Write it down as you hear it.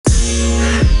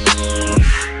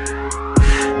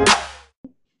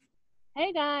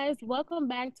guys. Welcome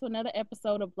back to another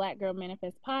episode of Black Girl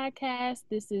Manifest Podcast.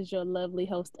 This is your lovely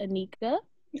host, Anika.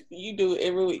 You do it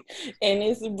every week. And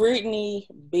it's Brittany,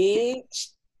 bitch.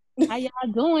 How y'all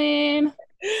doing?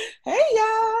 Hey,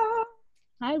 y'all.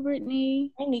 Hi,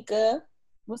 Brittany. Hey, Nika.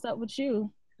 What's up with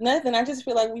you? Nothing. I just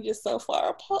feel like we just so far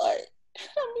apart.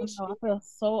 I feel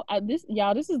so. This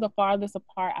is the farthest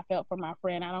apart I felt from my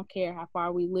friend. I don't care how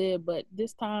far we live, but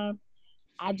this time,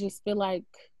 I just feel like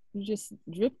we're just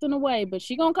drifting away. But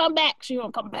she gonna come back. She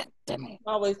gonna come back to me.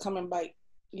 Always coming back.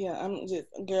 Yeah, I'm just,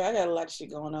 girl, I got a lot of shit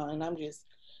going on, and I'm just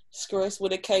stressed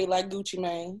with a K like Gucci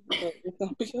Mane. But it's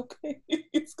gonna be okay.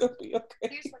 It's gonna be okay.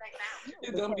 It's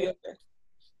gonna be okay.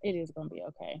 It is gonna be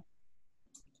okay.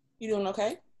 You doing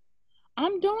okay?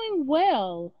 I'm doing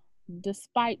well,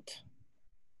 despite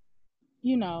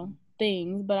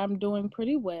things, but I'm doing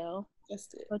pretty well.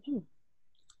 That's it. What you?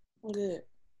 I'm good.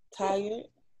 Tired,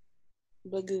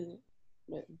 but good.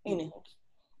 But anyhow.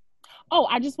 Oh,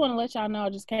 I just want to let y'all know I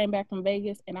just came back from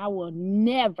Vegas, and I will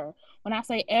never, when I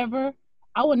say ever,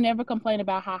 I will never complain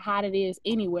about how hot it is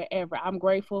anywhere ever. I'm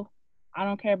grateful. I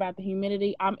don't care about the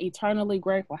humidity. I'm eternally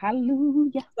grateful.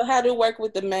 Hallelujah. So how do it work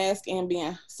with the mask and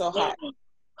being so hot?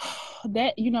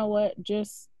 That, you know what,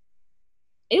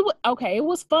 it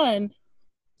was fun,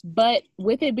 but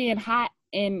with it being hot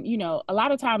and, a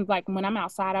lot of times, like, when I'm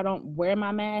outside, I don't wear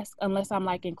my mask unless I'm,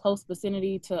 like, in close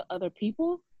vicinity to other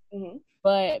people. Mm-hmm.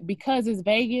 But because it's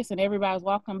Vegas and everybody's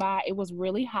walking by, it was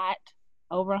really hot,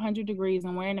 over 100 degrees,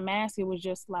 and wearing the mask, it was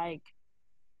just like,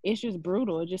 it's just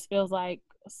brutal. It just feels like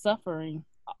suffering.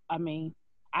 I mean,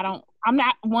 I'm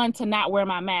not one to not wear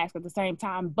my mask at the same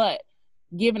time, but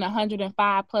given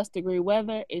 105 plus degree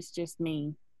weather, it's just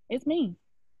mean. It's mean.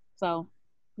 So,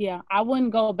 yeah, I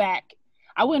wouldn't go back.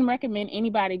 I wouldn't recommend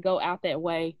anybody go out that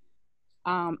way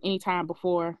anytime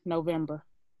before November.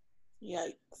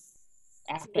 Yikes.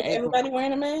 After Was everybody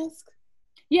wearing a mask?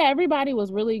 Yeah, everybody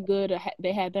was really good.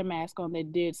 They had their mask on. They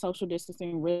did social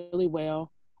distancing really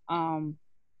well.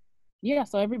 Yeah,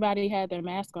 so everybody had their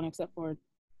mask on except for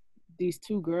these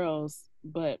two girls.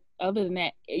 But other than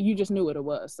that, you just knew what it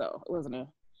was. So it wasn't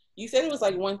You said it was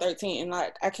like 113, and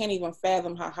like I can't even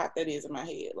fathom how hot that is in my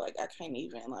head. Like I can't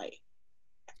even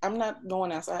I'm not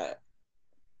going outside.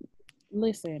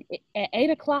 Listen, at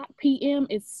 8:00 p.m.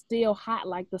 it's still hot.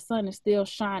 Like the sun is still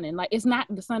shining. Like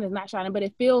the sun is not shining, but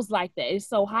it feels like that. It's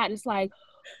so hot. It's like,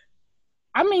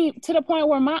 I mean, to the point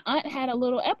where my aunt had a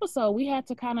little episode. We had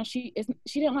to kind of, she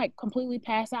didn't like completely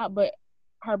pass out, but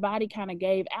her body kind of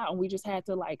gave out, and we just had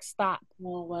to like stop.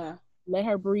 Oh wow. Let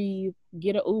her breathe,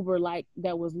 get an Uber like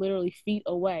that was literally feet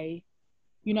away.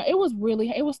 It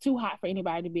was too hot for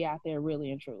anybody to be out there,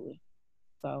 really and truly.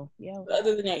 So yeah. But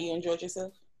other than that, you enjoyed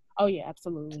yourself? Oh yeah,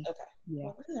 absolutely. Okay. Yeah.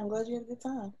 Well, I'm glad you had a good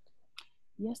time.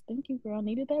 Yes, thank you, girl.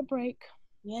 Needed that break.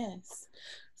 Yes.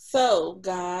 So,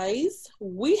 guys,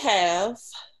 we have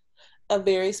a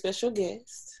very special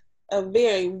guest. A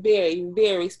very, very,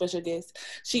 very special guest.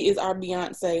 She is our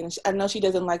Beyonce. And I know she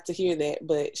doesn't like to hear that,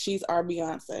 but she's our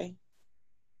Beyonce.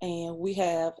 And we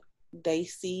have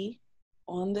Daisy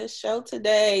on the show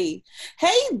today.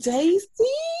 Hey, Daisy.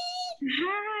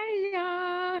 Hi,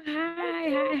 y'all.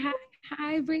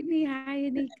 Hi, Brittany.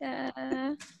 Hi,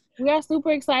 Anika. We are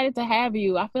super excited to have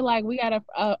you. I feel like we got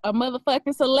a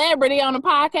motherfucking celebrity on the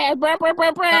podcast.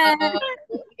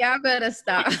 Y'all better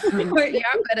stop.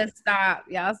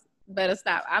 Y'all better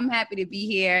stop. I'm happy to be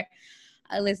here.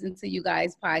 I listen to you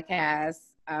guys' podcasts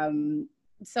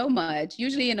so much.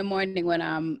 Usually in the morning when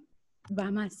I'm by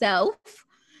myself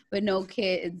with no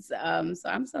kids. So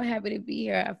I'm so happy to be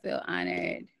here. I feel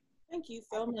honored. Thank you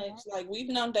so much. Like, we've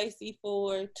known Daisy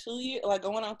for 2 years, like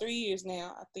going on 3 years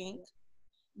now, I think.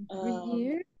 3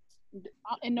 years?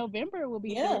 In November will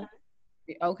be. Yeah.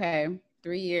 Okay,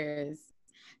 3 years.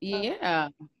 Yeah.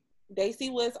 Daisy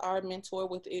was our mentor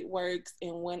with It Works,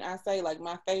 and when I say like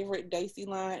my favorite Daisy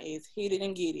line is "hit it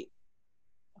and get it."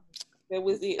 That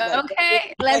was it. Like,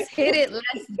 okay, let's hit it.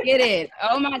 Let's get it.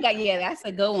 Oh my God, yeah, that's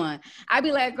a good one. I'd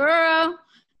be like, girl,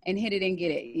 and hit it and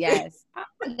get it. Yes, I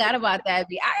forgot about that.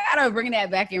 I gotta bring that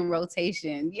back in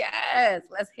rotation. Yes,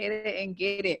 let's hit it and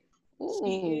get it. Ooh.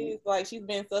 She is like, she's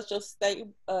been such a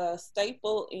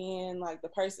staple in like the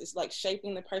person, like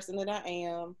shaping the person that I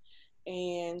am,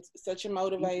 and such a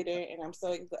motivator. And I'm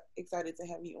so excited to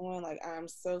have you on. Like, I'm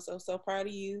so proud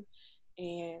of you,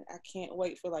 and I can't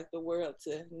wait for like the world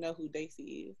to know who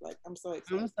Daisy is. Like, I'm so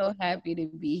excited. I'm so happy to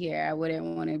be here. I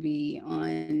wouldn't want to be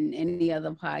on any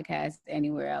other podcast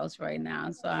anywhere else right now.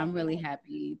 So I'm really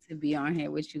happy to be on here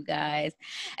with you guys,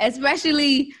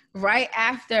 especially right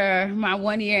after my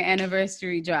 1 year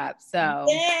anniversary drop. So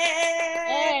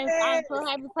yes, I I'm so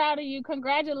happy, proud of you.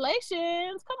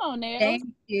 Congratulations. Come on now. Thank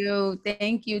you.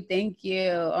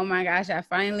 Oh my gosh, I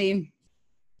finally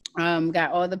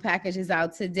got all the packages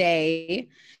out today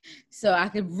so I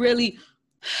could really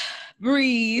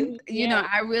breathe. You know,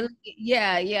 I really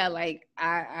like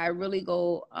I really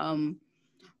go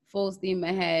full steam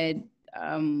ahead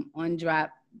on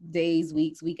drop days,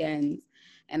 weeks, weekends,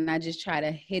 and I just try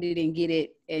to hit it and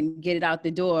get it out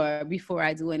the door before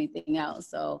I do anything else.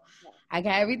 So I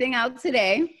got everything out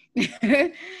today.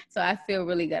 So I feel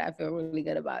really good. I feel really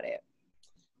good about it.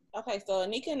 Okay, so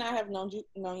Anika and I have known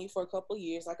you for a couple of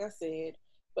years, like I said.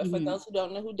 But for those who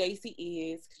don't know who Daisy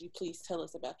is, could you please tell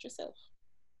us about yourself?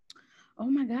 Oh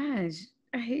my gosh,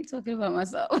 I hate talking about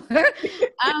myself.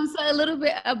 So a little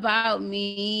bit about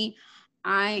me.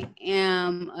 I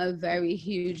am a very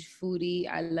huge foodie.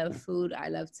 I love food. I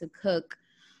love to cook.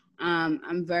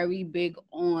 I'm very big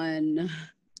on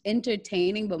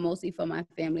entertaining, but mostly for my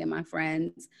family and my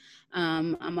friends.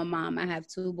 I'm a mom. I have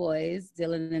 2 boys,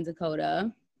 Dylan and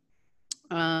Dakota.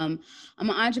 I'm an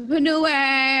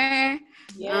entrepreneur.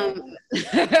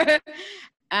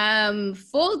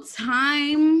 Full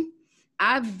time,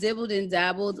 I've dibbled and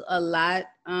dabbled a lot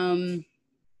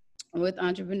with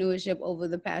entrepreneurship over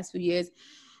the past few years,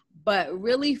 but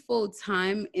really full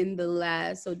time in the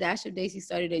last. So Dash of Daisy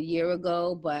started a year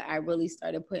ago, but I really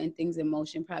started putting things in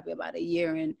motion probably about a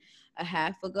year and a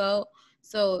half ago.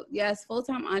 So yes, full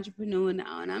time entrepreneur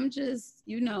now, and I'm just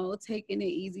taking it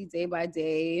easy day by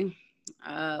day.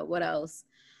 What else?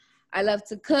 I love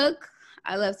to cook.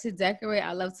 I love to decorate.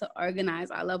 I love to organize.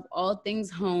 I love all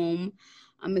things home.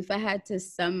 If I had to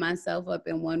sum myself up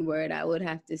in one word, I would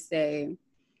have to say,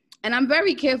 and I'm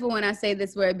very careful when I say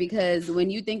this word because when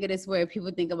you think of this word,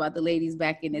 people think about the ladies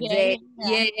back in the day.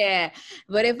 Yeah.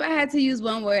 But if I had to use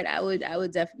one word, I would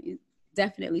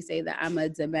definitely say that I'm a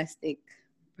domestic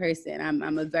person.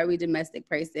 I'm a very domestic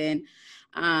person.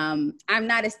 I'm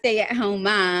not a stay-at-home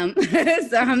mom,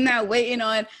 so I'm not waiting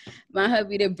on my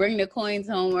hubby to bring the coins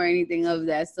home or anything of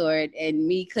that sort. And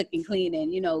me cook and clean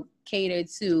and cater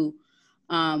to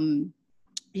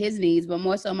his needs, but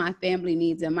more so my family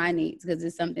needs and my needs because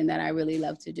it's something that I really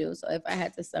love to do. So if I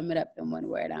had to sum it up in one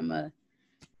word, I'm a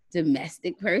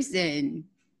domestic person.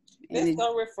 That's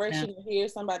so refreshing to hear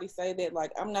somebody say that.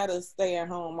 Like, I'm not a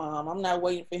stay-at-home mom. I'm not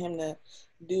waiting for him to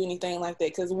do anything like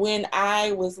that. Because when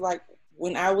I was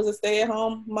a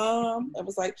stay-at-home mom, I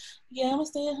was like, yeah, I'm a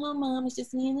stay-at-home mom. It's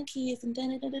just me and the kids and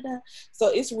da-da-da-da-da. So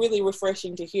it's really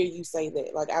refreshing to hear you say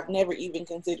that. Like, I've never even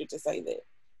considered to say that.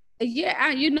 Yeah,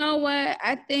 you know what?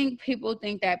 I think people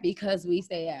think that because we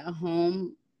stay at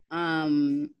home,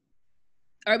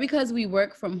 or because we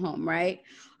work from home, right?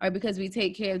 Or because we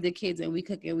take care of the kids and we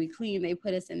cook and we clean, they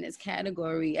put us in this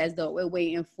category as though we're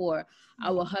waiting for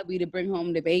our hubby to bring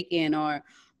home the bacon or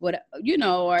what,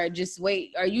 or just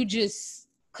wait. Are you just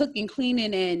cooking,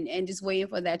 cleaning, and just waiting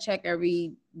for that check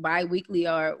every bi-weekly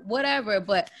or whatever?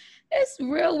 But it's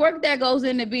real work that goes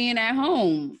into being at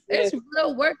home. It's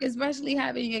real work, especially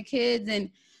having your kids and,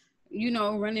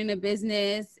 running a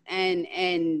business and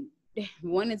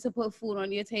wanting to put food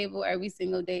on your table every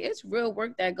single day. It's real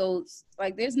work that goes,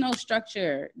 like, there's no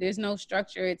structure. It's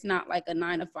not like a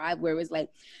 9 to 5 where it's like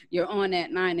you're on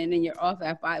at 9 and then you're off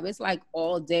at 5. It's like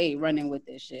all day running with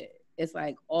this shit. It's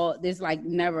like there's like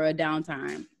never a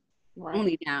downtime. Right.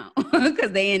 Only now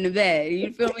because they in the bed.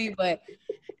 You feel me? But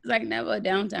it's like never a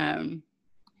downtime.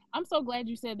 I'm so glad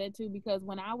you said that too, because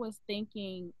when I was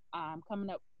thinking, coming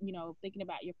up, thinking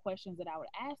about your questions that I would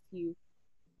ask you,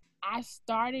 I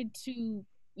started to,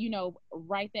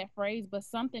 write that phrase, but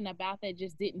something about that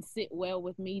just didn't sit well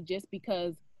with me just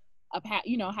because of how,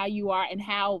 how you are and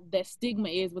how that stigma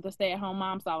is with a stay-at-home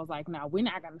mom. So I was like, no, we're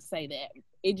not going to say that.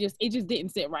 It just didn't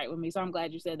sit right with me. So I'm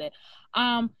glad you said that.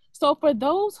 So for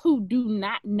those who do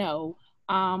not know,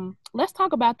 let's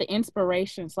talk about the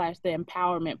inspiration / the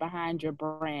empowerment behind your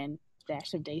brand,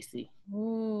 Dash of Daisy.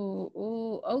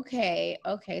 Ooh, okay.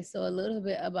 So a little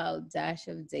bit about Dash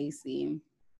of Daisy.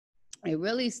 It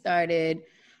really started,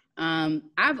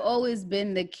 I've always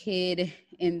been the kid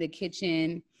in the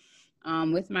kitchen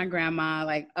with my grandma,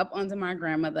 like up under my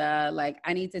grandmother, like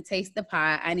I need to taste the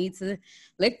pie, I need to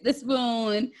lick the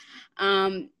spoon.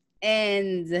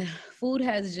 And food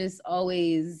has just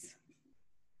always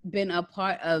been a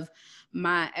part of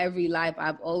my every life.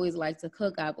 I've always liked to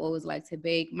cook. I've always liked to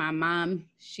bake. My mom,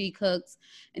 she cooks.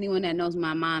 Anyone that knows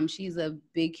my mom, she's a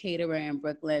big caterer in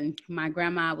Brooklyn. My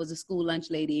grandma was a school lunch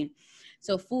lady.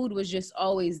 So food was just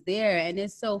always there. And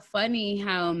it's so funny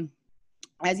how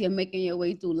as you're making your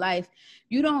way through life,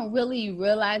 you don't really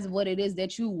realize what it is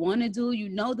that you want to do. You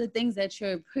know the things that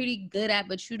you're pretty good at,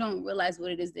 but you don't realize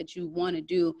what it is that you want to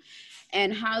do.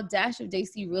 And how Dash of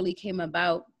Daisy really came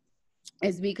about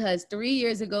is because 3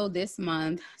 years ago this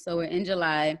month, so we're in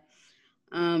July,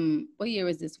 what year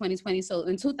is this? 2020. So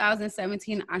in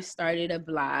 2017, I started a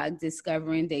blog,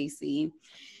 Discovering Daisy.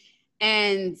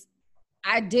 And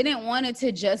I didn't want it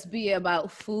to just be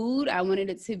about food. I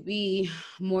wanted it to be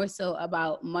more so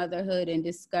about motherhood and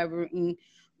discovering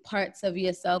parts of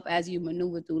yourself as you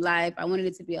maneuver through life. I wanted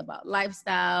it to be about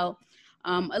lifestyle,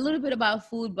 a little bit about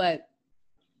food, but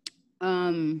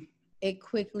it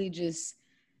quickly just,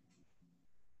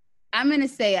 I'm going to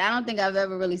say, I don't think I've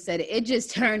ever really said it. It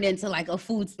just turned into like a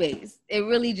food space. It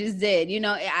really just did. You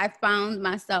know, I found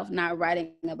myself not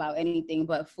writing about anything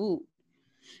but food.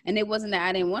 And it wasn't that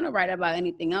I didn't want to write about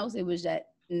anything else. It was that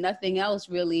nothing else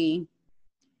really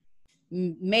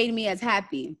made me as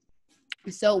happy.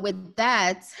 So with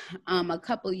that, a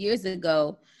couple years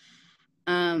ago,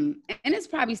 and it's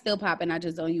probably still popping, I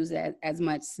just don't use it as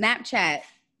much, Snapchat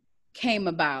came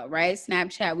about, right?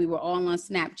 Snapchat, we were all on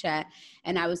Snapchat,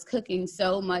 and I was cooking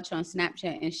so much on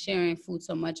Snapchat and sharing food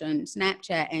so much on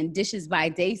Snapchat, and Dishes by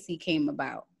Daisy came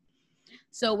about.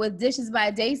 So with Dishes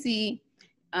by Daisy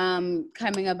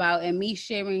coming about and me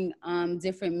sharing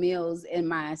different meals in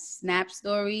my Snap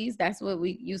stories, that's what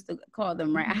we used to call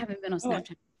them, right? I haven't been on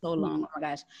Snapchat so long, oh my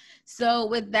gosh. So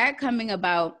with that coming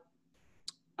about,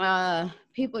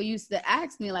 people used to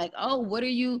ask me like, oh, what are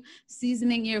you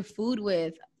seasoning your food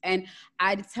with? And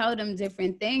I'd tell them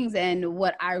different things. And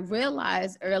what I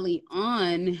realized early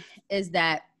on is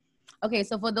that, okay,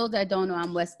 so for those that don't know,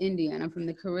 I'm West Indian, I'm from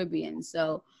the Caribbean.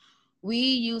 So we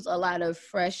use a lot of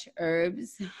fresh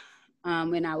herbs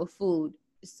in our food.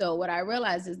 So what I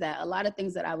realized is that a lot of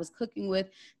things that I was cooking with,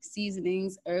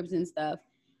 seasonings, herbs and stuff,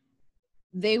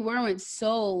 they weren't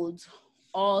sold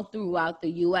all throughout the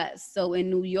US. So in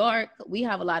New York, we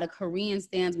have a lot of Korean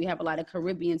stands. We have a lot of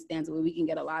Caribbean stands where we can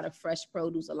get a lot of fresh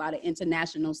produce, a lot of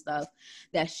international stuff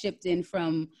that's shipped in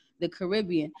from the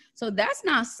Caribbean. So that's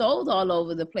not sold all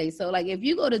over the place. So like if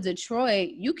you go to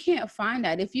Detroit, you can't find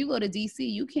that. If you go to DC,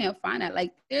 you can't find that.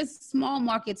 Like there's small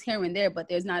markets here and there, but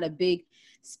there's not a big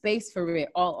space for it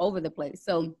all over the place.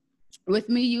 So with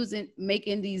me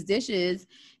making these dishes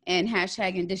and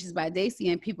hashtagging Dishes by Daisy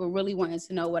and people really wanting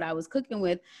to know what I was cooking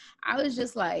with, I was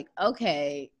just like,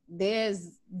 okay,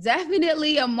 there's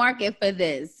definitely a market for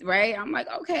this, right? I'm like,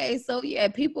 okay, so yeah,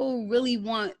 people really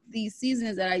want these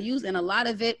seasonings that I use, and a lot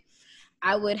of it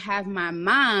I would have my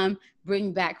mom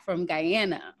bring back from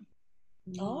Guyana.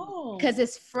 Oh. Because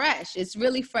it's fresh. It's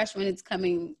really fresh when it's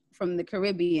coming from the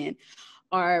Caribbean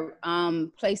or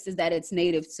places that it's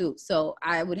native to. So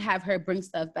I would have her bring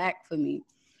stuff back for me.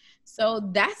 So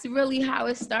that's really how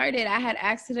it started. I had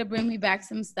asked her to bring me back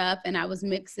some stuff, and I was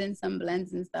mixing some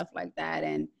blends and stuff like that.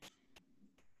 And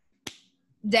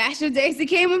Dash of Daisy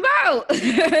came about.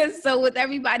 So with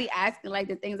everybody asking like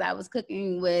the things I was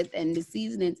cooking with and the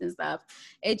seasonings and stuff,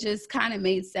 it just kind of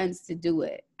made sense to do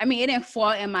it. I mean, it didn't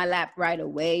fall in my lap right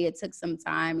away. It took some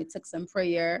time. It took some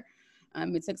prayer.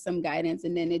 It took some guidance,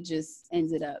 and then it just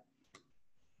ended up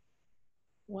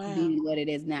being what it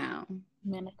is now.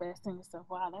 Manifesting stuff.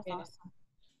 Wow, that's awesome.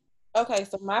 Okay,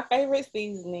 so my favorite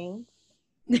seasoning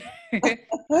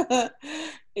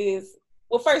is,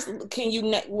 well, first,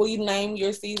 will you name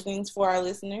your seasonings for our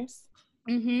listeners?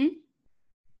 Mm-hmm.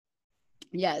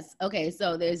 Yes. Okay,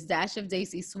 so there's Dash of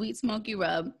Daisy Sweet Smoky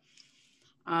Rub,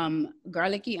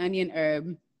 Garlicky Onion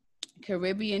Herb,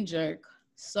 Caribbean Jerk,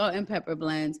 Salt and Pepper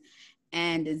Blends,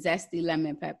 and Zesty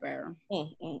Lemon Pepper.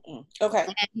 Okay.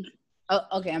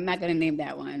 Okay, I'm not going to name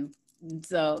that one.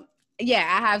 So,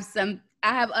 yeah,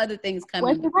 I have other things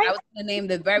coming. I was going to name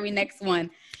the very next one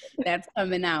that's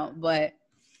coming out, but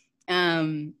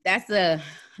that's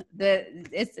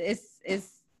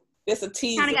it's a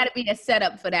teaser. Kind of got to be a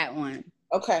setup for that one.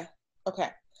 Okay.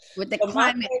 With the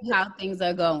climate and how things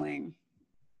are going,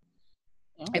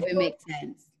 if it makes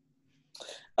sense.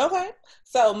 Okay,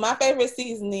 so my favorite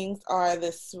seasonings are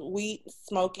the Sweet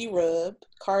Smoky Rub.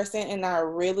 Carson and I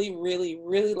really, really,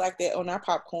 really like that on our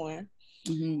popcorn.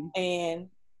 Mm-hmm. And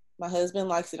my husband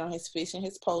likes it on his fish and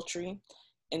his poultry.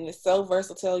 And it's so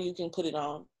versatile, you can put it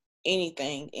on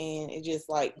anything. And it just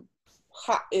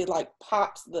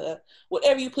pops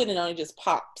whatever you put it on, it just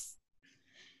pops.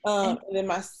 And then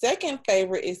my second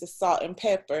favorite is the salt and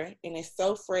pepper. And it's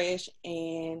so fresh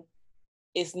and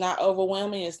it's not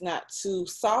overwhelming. It's not too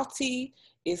salty.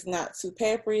 It's not too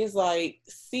peppery. It's like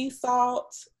sea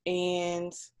salt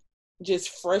and just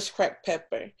fresh cracked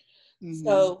pepper.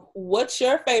 So what's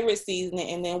your favorite seasoning,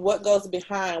 and then what goes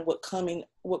behind what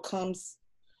comes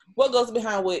what goes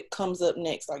behind what comes up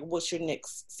next? Like, what's your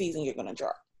next season you're gonna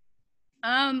drop?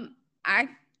 I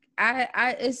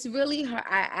it's really hard.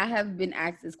 I have been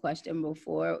asked this question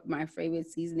before, my favorite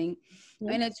seasoning,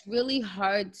 and it's really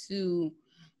hard to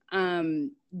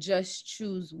just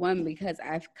choose one, because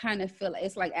I kind of feel like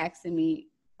it's like asking me,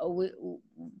 who's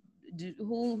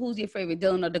your favorite,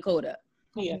 Dylan or Dakota?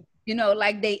 Yeah. You know,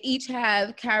 like they each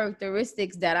have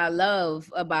characteristics that I love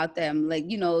about them. Like,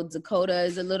 you know, Dakota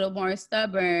is a little more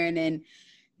stubborn and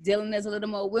Dylan is a little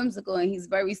more whimsical and he's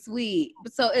very sweet.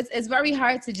 So it's very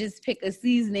hard to just pick a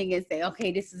seasoning and say,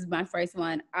 okay, this is my first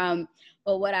one.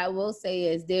 But what I will say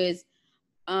is there's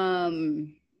a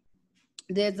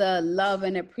love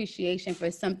and appreciation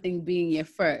for something being your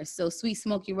first. So Sweet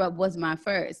Smoky Rub was my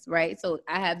first, right? So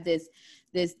I have this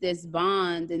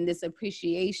bond and this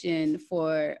appreciation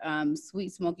for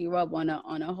Sweet Smoky Rub on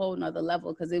a whole nother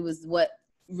level, because it was what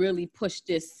really pushed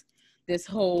this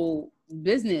whole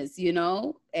business, you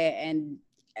know. And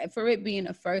for it being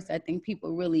a first, I think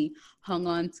people really hung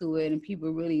on to it and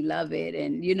people really love it.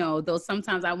 And, you know, though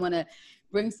sometimes I want to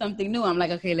bring something new, I'm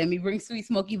like, okay, let me bring Sweet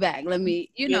Smoky back. Let me,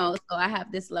 you know, so I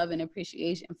have this love and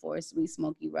appreciation for Sweet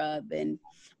Smoky Rub.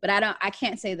 But I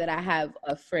can't say that I have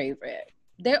a favorite.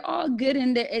 They're all good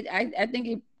in there. I think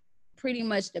it pretty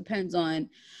much depends on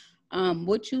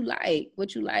what you like.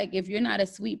 If you're not a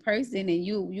sweet person and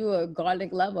you're a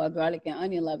garlic lover, a garlic and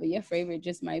onion lover, your favorite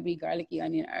just might be garlicky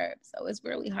onion herb. So it's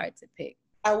really hard to pick.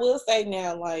 I will say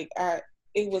now, like,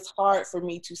 it was hard for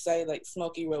me to say like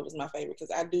Smoky Rub was my favorite,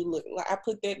 because I do look like I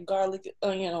put that garlic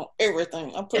onion on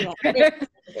everything. I put it on everything.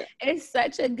 It's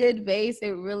such a good base.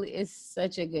 It really is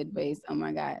such a good base. Oh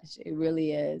my gosh, it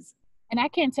really is. And I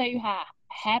can't tell you how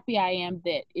happy I am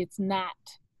that it's not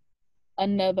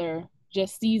another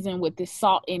just season with this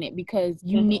salt in it, because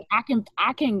you need, I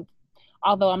can,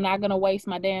 although I'm not going to waste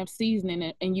my damn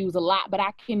seasoning and use a lot, but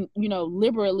I can, you know,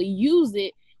 liberally use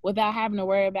it without having to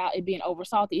worry about it being over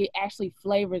salty. It actually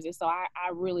flavors it. So I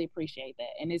really appreciate that.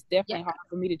 And it's definitely hard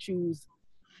for me to choose.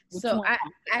 So I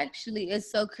actually,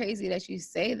 it's so crazy that you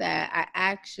say that. I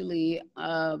actually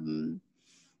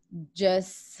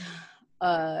just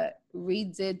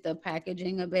redid the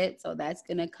packaging a bit. So that's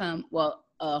going to come,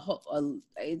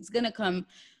 it's going to come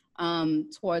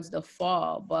towards the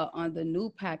fall, but on the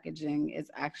new packaging,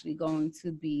 it's actually going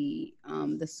to be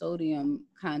the sodium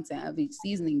content of each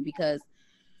seasoning, because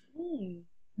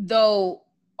though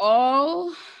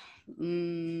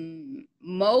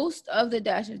most of the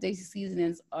Dash of Daisy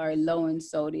seasonings are low in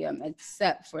sodium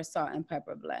except for Salt and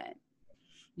Pepper Blend.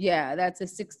 Yeah, that's a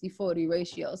 60-40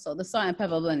 ratio. So the Salt and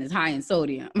Pepper Blend is high in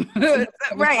sodium.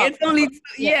 Right, it's only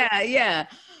yeah.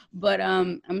 But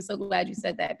I'm so glad you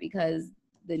said that, because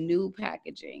the new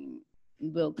packaging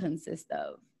will consist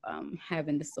of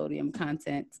having the sodium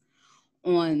content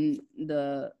on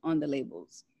the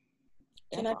labels.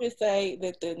 Can I just say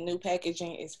that the new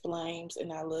packaging is flames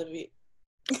and I love it?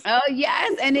 Oh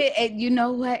yes, and it you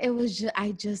know what? It was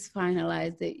I just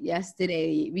finalized it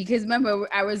yesterday, because remember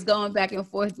I was going back and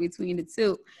forth between the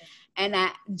two, and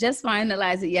I just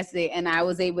finalized it yesterday, and I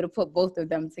was able to put both of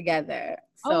them together.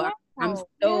 So I'm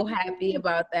so happy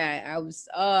about that. I was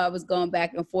going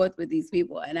back and forth with these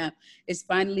people, and it's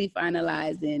finally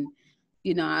finalized, and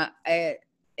you know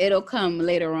it'll come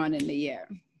later on in the year.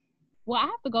 Well, I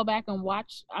have to go back and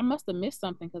watch. I must have missed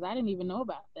something, because I didn't even know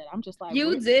about that. I'm just like,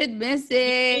 you did miss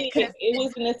it.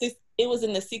 It was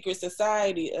in the secret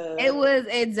society.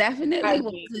 It definitely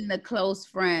was in the close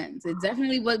friends. It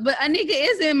definitely was. But Anika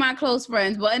is in my close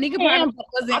friends. But Anika probably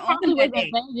wasn't on that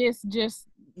day. Vegas, just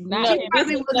not. No,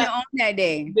 probably wasn't on that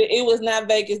day. It was not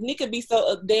Vegas. Nika be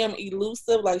so damn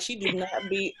elusive. Like, she do not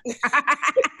be.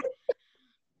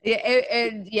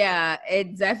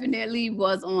 It definitely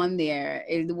was on there.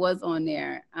 It was on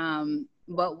there.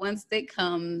 But once it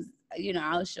comes, you know,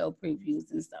 I'll show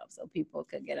previews and stuff so people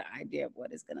could get an idea of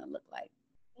what it's gonna look like.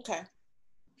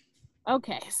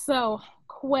 Okay. So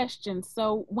question.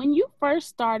 So when you first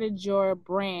started your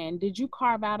brand, did you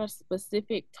carve out a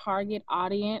specific target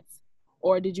audience,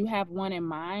 or did you have one in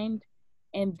mind?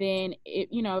 And then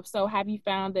if so, have you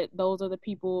found that those are the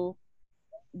people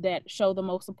that show the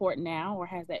most support now, or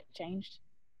has that changed?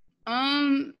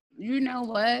 You know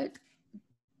what?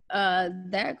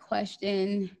 That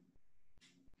question,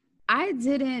 I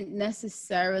didn't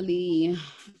necessarily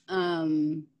I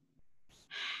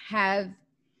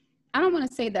don't want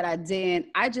to say that I didn't.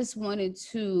 I just wanted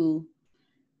to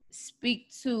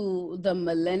speak to the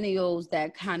millennials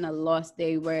that kind of lost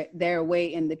their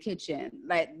way in the kitchen.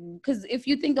 Like, because if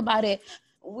you think about it,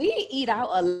 we eat out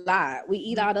a lot.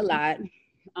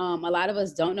 A lot of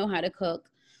us don't know how to cook.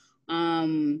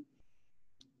 And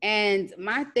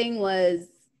my thing was,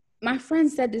 my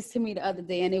friend said this to me the other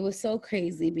day, and it was so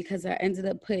crazy because I ended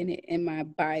up putting it in my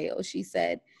bio. She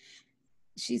said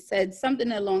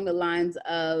something along the lines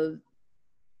of,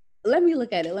 let me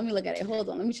look at it. Hold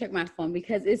on. Let me check my phone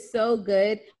because it's so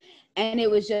good. And it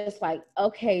was just like,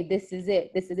 okay, this is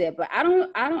it. But I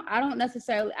don't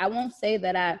necessarily, I won't say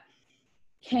that I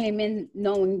came in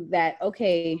knowing that,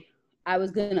 okay, I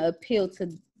was going to appeal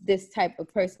to this type of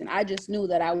person. I just knew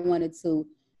that I wanted to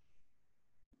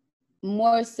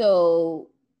more so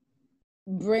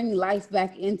bring life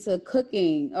back into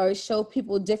cooking or show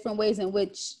people different ways in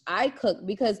which I cook,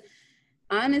 because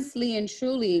honestly and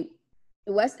truly,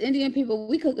 West Indian people,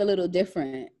 we cook a little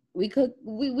different.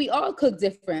 We all cook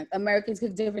different. Americans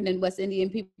cook different than West Indian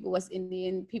people. West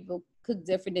Indian people cook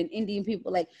different than Indian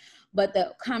people. But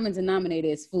the common denominator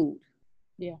is food.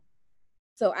 Yeah.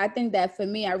 So I think that for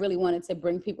me, I really wanted to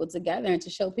bring people together and to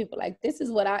show people like, this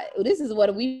is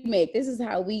what we make. This is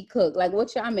how we cook. Like,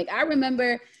 what y'all make. I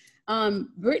remember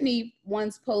Brittany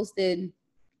once posted,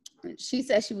 she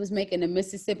said she was making a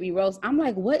Mississippi roast. I'm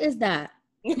like, what is that?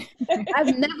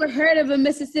 I've never heard of a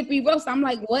Mississippi roast. I'm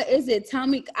like, what is it? Tell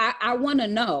me. I want to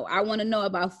know. I want to know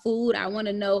about food. I want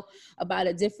to know about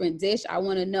a different dish. I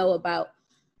want to know about,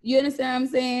 you understand what I'm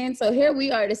saying? So here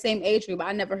we are, the same age group.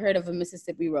 I never heard of a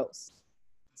Mississippi roast.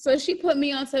 So she put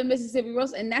me onto a Mississippi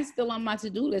roast, and that's still on my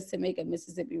to-do list to make a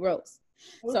Mississippi roast.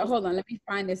 So hold on, let me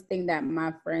find this thing that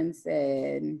my friend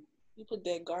said. You put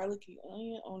that garlicky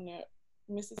onion on there,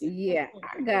 Mississippi. Yeah,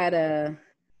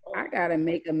 I gotta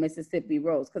make a Mississippi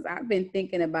roast because I've been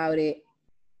thinking about it.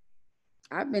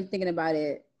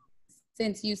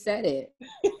 Since you said it.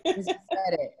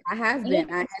 I have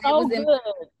been.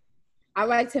 I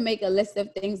like to make a list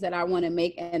of things that I want to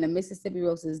make, and a Mississippi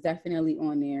roast is definitely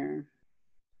on there.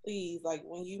 Please, like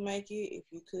when you make it, if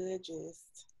you could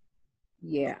just.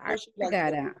 Yeah, I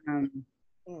gotta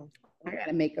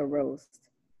make a roast.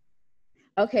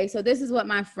 Okay, so this is what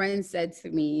my friend said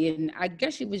to me, and I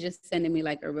guess she was just sending me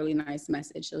like a really nice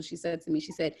message. So she said to me,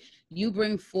 she said, you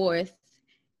bring forth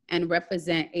and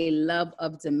represent a love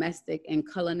of domestic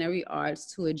and culinary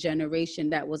arts to a generation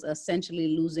that was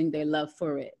essentially losing their love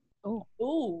for it.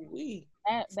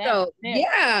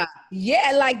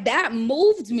 Yeah, like that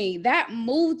moved me.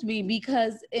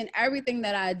 Because in everything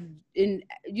that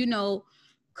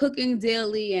cooking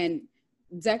daily and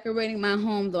decorating my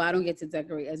home, though I don't get to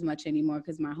decorate as much anymore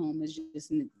because my home is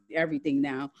just everything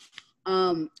now.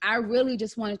 I really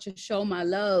just wanted to show my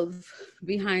love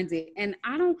behind it. And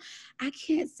I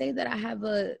can't say that I have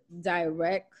a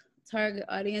direct target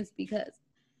audience because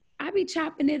I be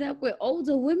chopping it up with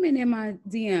older women in my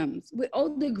DMs, with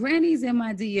older grannies in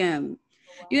my DM.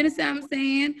 You understand what I'm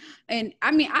saying? And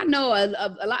I mean, I know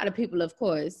a lot of people, of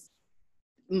course,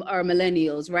 are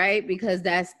millennials, right? Because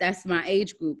that's my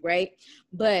age group, right?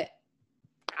 But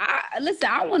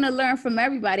I want to learn from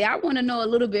everybody. I want to know a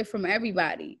little bit from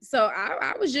everybody. So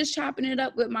I was just chopping it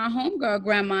up with my homegirl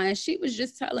grandma, and she was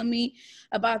just telling me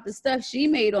about the stuff she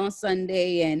made on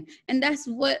Sunday, and that's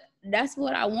what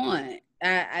I want.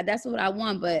 That's what I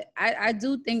want. But I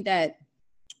do think that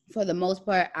for the most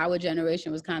part, our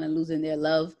generation was kind of losing their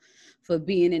love for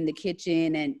being in the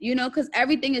kitchen, and because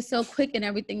everything is so quick and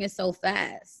everything is so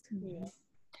fast. Yeah.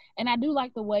 And I do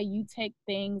like the way you take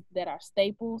things that are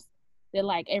staples that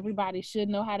like everybody should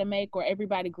know how to make, or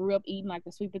everybody grew up eating, like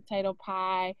the sweet potato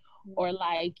pie, or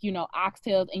like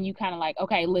oxtails, and you kind of like,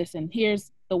 okay, listen,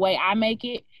 here's the way I make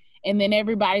it. And then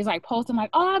everybody's like posting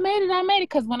like, oh, I made it.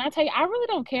 Because when I tell you, I really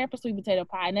don't care for sweet potato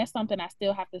pie. And that's something I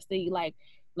still have to see. Like,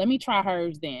 let me try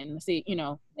hers then, see,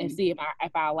 and see if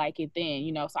I like it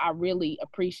then, So I really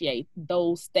appreciate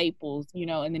those staples,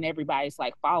 and then everybody's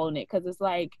like following it. Cause it's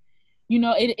like,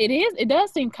 it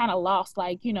does seem kind of lost.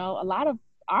 Like, a lot of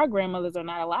our grandmothers are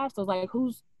not alive. So it's like,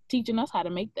 who's teaching us how to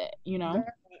make that,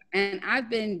 And I've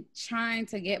been trying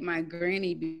to get my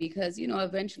granny because,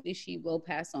 eventually she will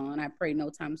pass on. I pray no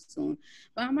time soon.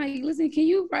 But I'm like, listen, can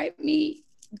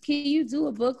you do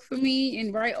a book for me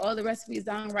and write all the recipes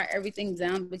down, write everything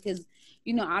down? Because,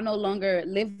 I no longer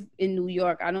live in New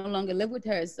York. I no longer live with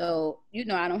her. So,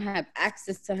 I don't have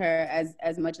access to her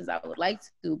as much as I would like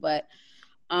to. But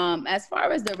as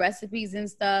far as the recipes and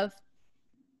stuff,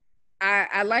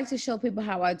 I like to show people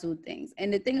how I do things.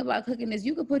 And the thing about cooking is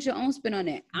you can put your own spin on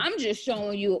it. I'm just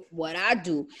showing you what I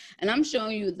do. And I'm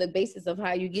showing you the basis of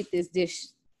how you get this dish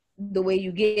the way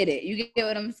you get it. You get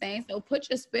what I'm saying? So put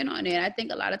your spin on it. I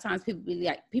think a lot of times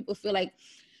people feel like,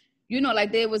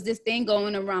 like there was this thing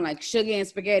going around like sugar and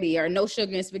spaghetti or no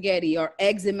sugar and spaghetti or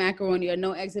eggs and macaroni or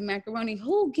no eggs and macaroni.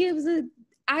 Who gives a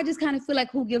I just kind of feel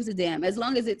like who gives a damn? As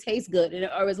long as it tastes good,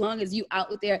 or as long as you out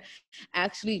there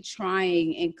actually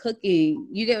trying and cooking,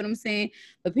 you get what I'm saying?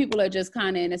 But people are just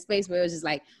kind of in a space where it's just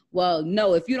like, well,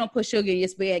 no, if you don't put sugar in your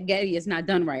spaghetti, it's not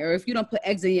done right. Or if you don't put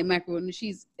eggs in your macaroni and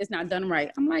cheese, it's not done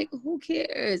right. I'm like, who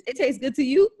cares? It tastes good to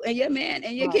you and your man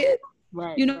and your kid.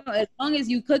 Right. You know, as long as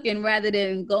you cooking rather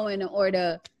than going and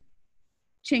order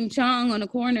ching chong on the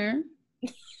corner,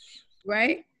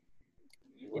 right?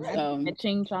 So,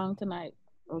 ching chong tonight.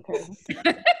 Okay.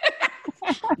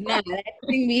 Nah, that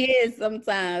thing me is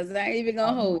sometimes. I ain't even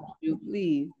gonna hold you,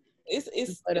 please.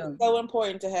 It's so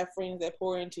important to have friends that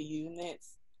pour into you, and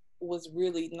that's was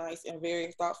really nice and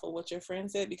very thoughtful what your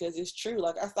friend said, because it's true.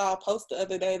 Like, I saw a post the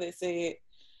other day that said,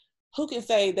 who can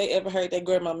say they ever heard their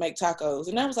grandma make tacos?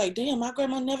 And I was like, damn, my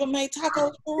grandma never made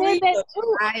tacos for real.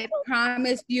 I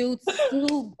promise you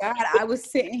too. God, I was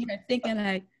sitting here thinking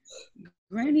like,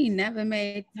 Granny never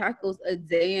made tacos a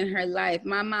day in her life.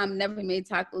 My mom never made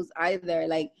tacos either.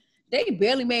 Like, they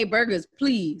barely made burgers,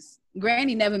 please.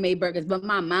 Granny never made burgers, but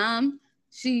my mom,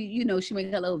 she, you know, she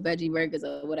made her little veggie burgers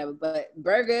or whatever. But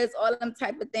burgers, all them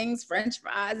type of things, French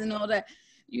fries and all that,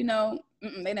 you know,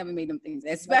 they never made them things,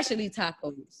 especially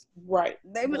tacos. Right.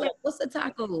 They were like, what's a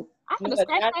taco? I could have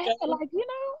scratched my head like, you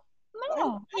know,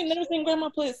 no. I ain't never seen grandma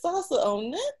put salsa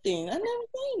on nothing. I never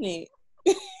seen it.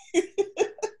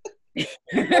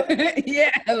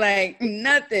 Yeah, like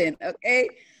nothing. Okay,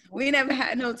 we never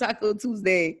had no Taco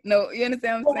Tuesday. No, you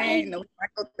understand what I'm saying? No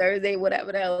Taco Thursday,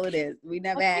 whatever the hell it is. We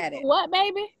never had it. What,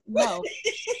 baby? No.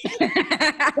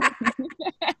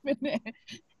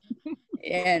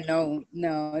 Yeah,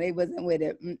 no, they wasn't with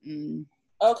it.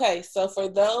 Okay, so for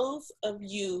those of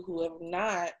you who have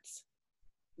not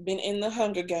been in the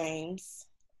Hunger Games,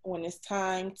 when it's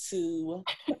time to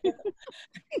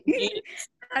get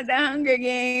the Hunger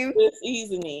Games this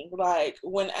seasoning, like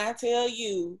when I tell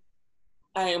you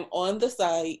I am on the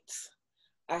site,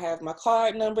 I have my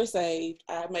card number saved,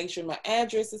 I make sure my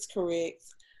address is correct,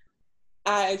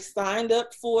 I signed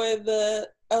up for the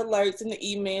alerts and the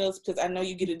emails because I know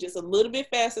you get it just a little bit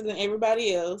faster than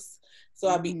everybody else. So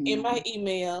I'll be in my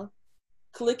email,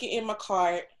 clicking in my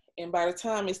cart, and by the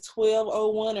time it's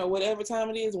 12:01 or whatever time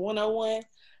it is, 1:01,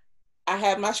 I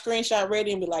have my screenshot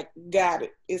ready and be like, got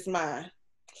it, it's mine.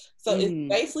 So it's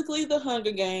basically the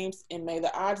Hunger Games, and may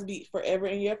the odds be forever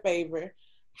in your favor.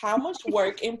 How much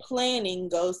work and planning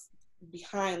goes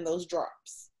behind those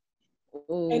drops?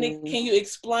 And can you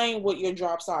explain what your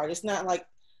drops are? It's not like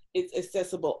it's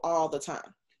accessible all the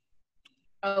time.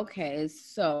 Okay,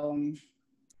 so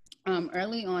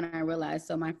early on I realized,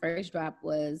 so my first drop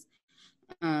was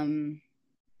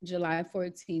July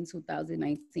 14,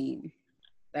 2019.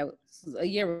 That was a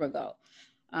year ago.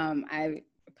 I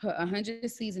put 100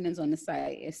 seasonings on the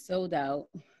site. It sold out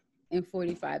in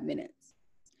 45 minutes.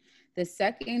 The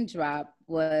second drop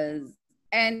was,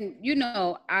 and you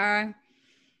know,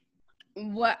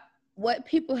 what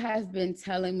people have been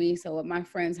telling me, so what my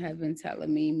friends have been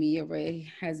telling me, Mia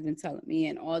Ray has been telling me,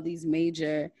 and all these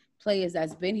major players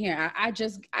that's been here. I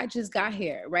just got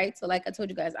here, right? So like I told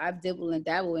you guys, I've dabbled and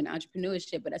dabbled in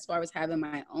entrepreneurship, but as far as having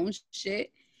my own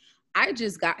shit, I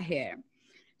just got here.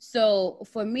 So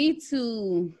for me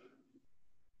to,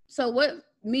 so what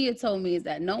Mia told me is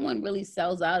that no one really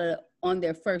sells out on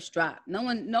their first drop. No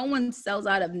one sells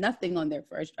out of nothing on their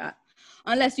first drop,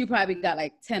 unless you probably got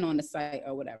like 10 on the site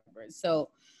or whatever. So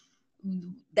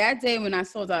that day when I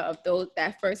sold out of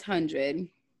that first 100,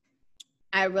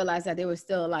 I realized that there were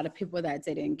still a lot of people that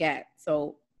didn't get.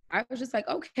 So I was just like,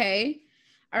 okay,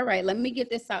 all right, let me get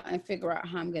this out and figure out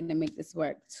how I'm going to make this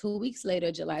work. 2 weeks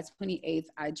later, July 28th,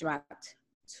 I dropped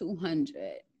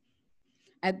 200.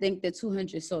 I think the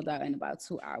 200 sold out in about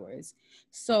 2 hours.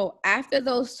 So after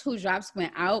those 2 drops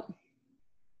went out,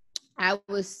 I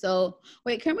was so,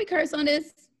 wait, can we curse on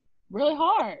this? Really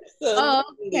hard. Oh,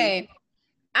 okay.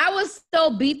 I was so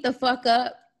beat the fuck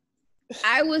up.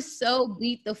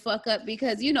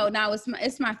 Because, you know, now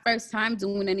it's my first time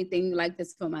doing anything like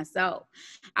this for myself.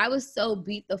 I was so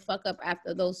beat the fuck up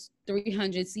after those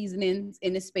 300 seasonings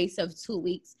in the space of 2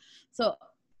 weeks. So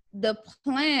the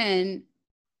plan,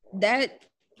 that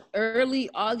early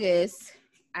August,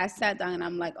 I sat down and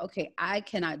I'm like, okay, I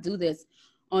cannot do this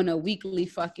on a weekly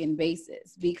fucking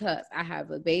basis because I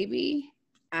have a baby,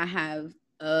 I have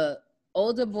a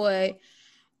older boy.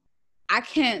 I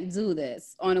can't do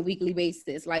this on a weekly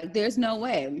basis. Like, there's no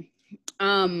way.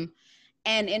 And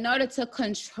in order to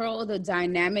control the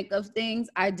dynamic of things,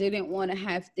 I didn't want to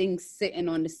have things sitting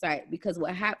on the site, because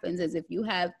what happens is if you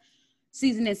have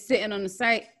seasoning sitting on the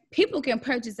site, people can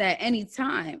purchase at any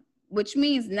time, which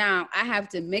means now I have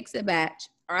to mix a batch,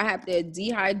 or I have to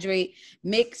dehydrate,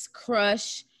 mix,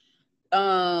 crush,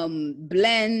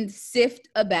 blend, sift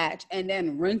a batch, and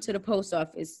then run to the post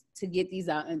office to get these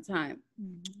out in time.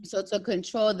 So to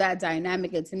control that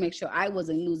dynamic and to make sure I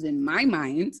wasn't losing my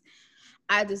mind,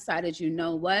 I decided, you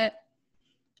know what?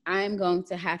 I'm going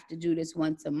to have to do this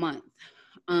once a month.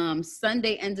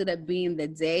 Sunday ended up being the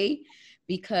day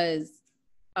because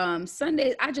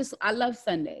Sundays, I love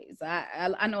Sundays.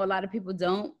 I know a lot of people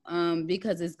don't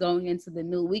because it's going into the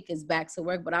new week, it's back to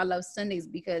work, but I love Sundays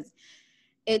because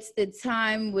it's the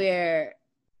time where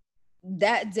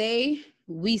that day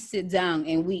we sit down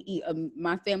and we eat.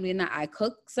 My family and I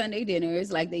cook Sunday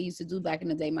dinners like they used to do back in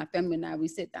the day. My family and I, we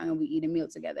sit down and we eat a meal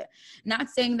together. Not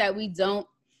saying that we don't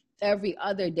every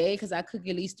other day, because I cook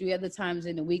at least 3 other times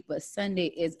in the week, but Sunday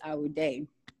is our day.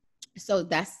 So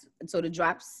the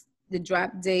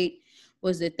drop date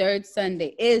was the third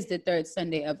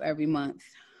Sunday of every month.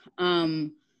 A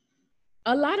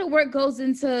lot of work goes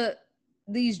into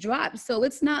these drops. So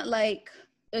it's not like,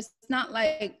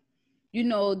 you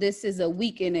know, this is a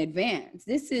week in advance.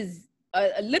 This is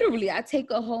literally, I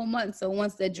take a whole month. So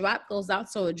once the drop goes out,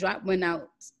 so a drop went out,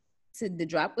 the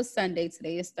drop was Sunday,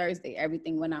 today is Thursday,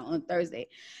 everything went out on Thursday.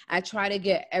 I try to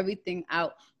get everything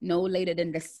out no later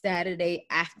than the Saturday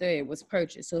after it was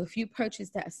purchased. So if you purchase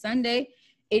that Sunday,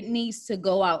 it needs to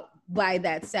go out by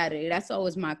that Saturday. That's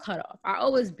always my cutoff. I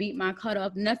always beat my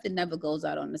cutoff. Nothing never goes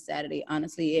out on the Saturday.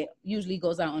 Honestly, it usually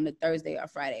goes out on the Thursday or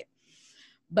Friday.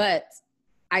 But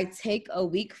I take a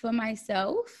week for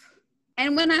myself.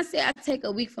 And when I say I take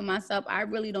a week for myself, I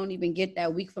really don't even get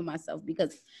that week for myself,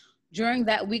 because during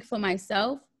that week for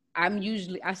myself, I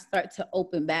start to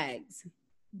open bags.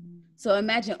 So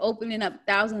imagine opening up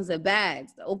thousands of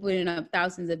bags. So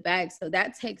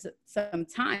that takes some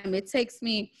time. It takes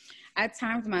me, I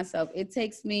timed myself, it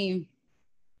takes me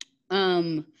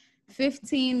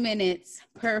 15 minutes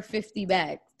per 50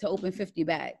 bags to open 50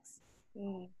 bags.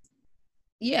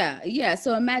 Yeah.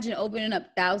 So imagine opening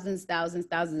up thousands of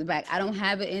bags. I don't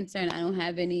have an intern. I don't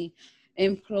have any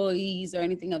employees or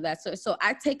anything of that sort. So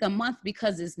I take a month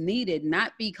because it's needed,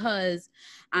 not because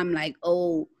I'm like,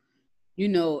 oh, you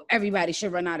know, everybody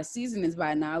should run out of seasonings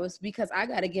by now. It's because I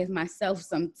got to give myself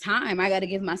some time. I got to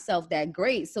give myself that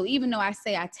grace. So even though I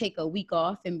say I take a week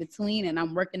off in between and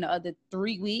I'm working the other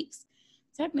 3 weeks,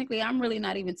 technically I'm really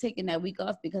not even taking that week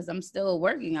off because I'm still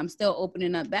working. I'm still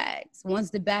opening up bags. Once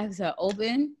the bags are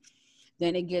open,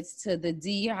 then it gets to the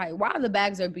while the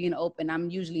bags are being open,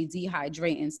 I'm usually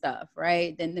dehydrating stuff,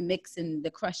 right? Then the mixing, the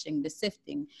crushing, the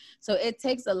sifting. So it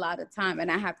takes a lot of time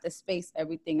and I have to space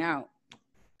everything out.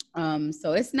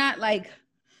 So it's not like,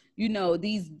 you know,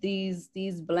 these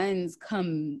blends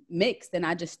come mixed and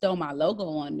I just throw my logo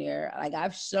on there. Like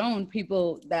I've shown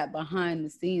people that behind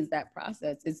the scenes, that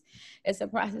process it's a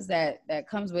process that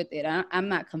comes with it. I'm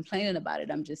not complaining about it.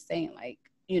 I'm just saying, like,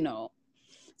 you know,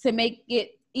 to make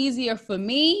it easier for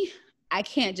me, I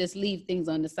can't just leave things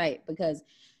on the site, because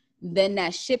then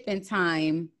that shipping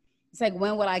time, it's like,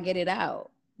 when will I get it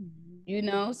out? You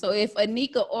know, so if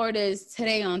Anika orders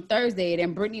today on Thursday,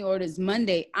 then Brittany orders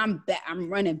Monday, I'm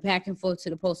running back and forth to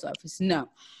the post office. No,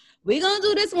 we're going to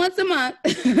do this once a month.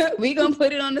 We're going to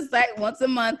put it on the site once a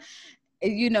month.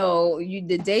 You know,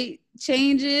 the date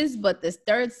changes, but the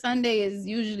third Sunday is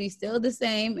usually still the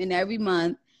same in every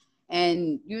month.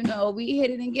 And, you know, we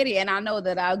hit it and get it. And I know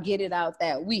that I'll get it out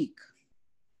that week.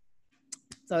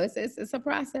 So it's a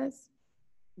process.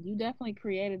 You definitely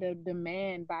created a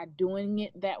demand by doing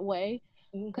it that way.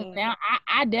 Because now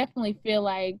I definitely feel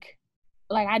like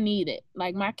I need it.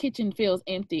 Like my kitchen feels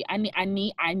empty. I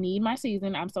need my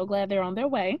season. I'm so glad they're on their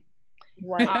way.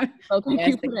 Right. So thank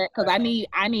you for that, because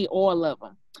I need all of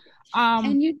them.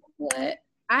 And you know what?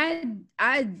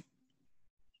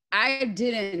 I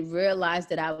didn't realize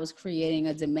that I was creating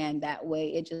a demand that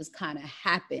way. It just kind of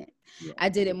happened. Yeah. I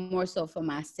did it more so for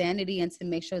my sanity and to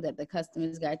make sure that the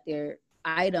customers got their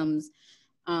items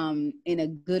in a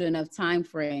good enough time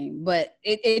frame. But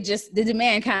it just, the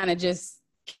demand kind of just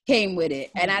came with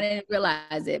it, and I didn't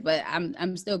realize it. But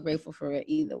I'm still grateful for it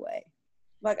either way.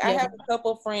 Like I have a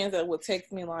couple friends that would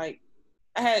text me. Like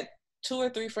I had 2 or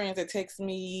 3 friends that text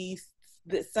me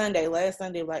last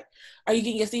Sunday, like, are you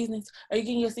getting your seasonings? Are you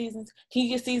getting your seasonings? Can you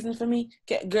get seasonings for me?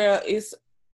 Girl, it's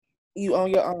you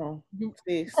on your own.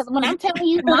 Because when I'm telling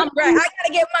you, right, I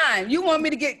gotta get mine. You want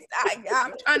me to get?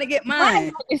 I'm trying to get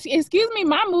mine. Excuse me,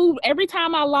 my move every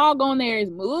time I log on there is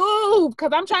move,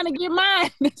 because I'm trying to get mine.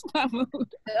 It's not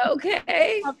moved.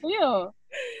 Okay. I feel.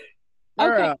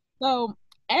 Okay, so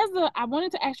I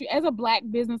wanted to ask you, as a Black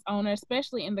business owner,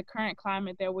 especially in the current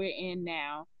climate that we're in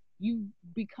now, you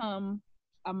become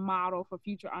a model for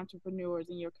future entrepreneurs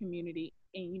in your community,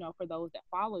 and, you know, for those that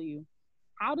follow you.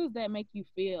 How does that make you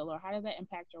feel, or how does that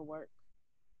impact your work?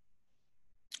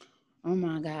 Oh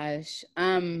my gosh.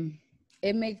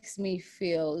 It makes me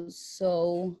feel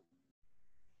so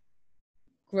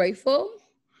grateful.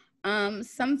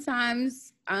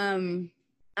 Sometimes I'm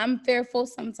fearful.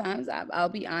 Sometimes I'll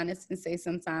be honest and say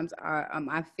sometimes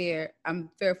I'm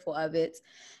fearful of it.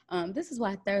 This is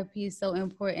why therapy is so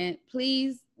important.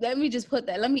 Please let me just put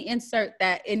that. Let me insert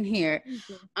that in here.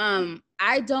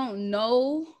 I don't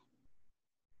know.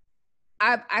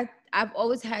 I've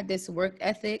always had this work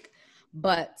ethic,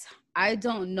 but I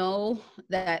don't know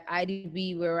that I'd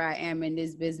be where I am in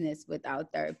this business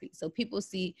without therapy. So people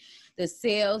see the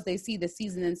sales, they see the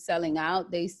seasonings selling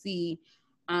out, they see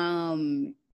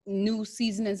new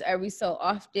seasonings every so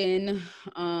often.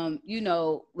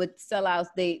 With sellouts,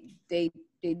 they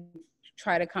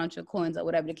try to count your coins or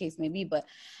whatever the case may be. But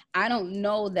I don't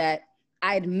know that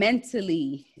I'd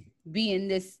mentally be in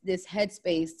this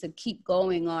headspace to keep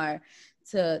going or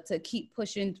to keep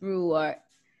pushing through or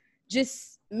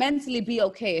just mentally be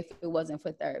okay if it wasn't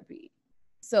for therapy.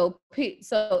 So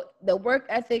the work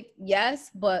ethic,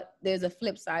 yes, but there's a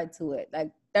flip side to it.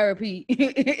 Like therapy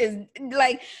is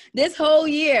like this whole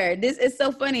year. This is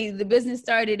so funny. The business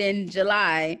started in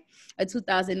July of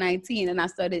 2019, and I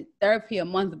started therapy a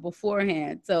month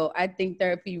beforehand. So I think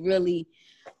therapy really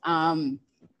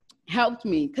helped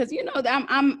me because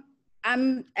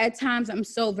I'm at times I'm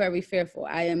so very fearful.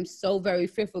 I am so very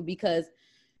fearful because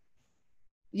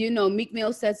Meek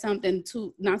Mill said something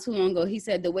not too long ago. He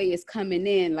said the way it's coming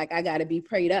in, like I gotta be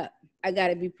prayed up. I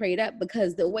gotta be prayed up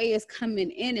because the way it's coming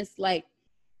in, it's like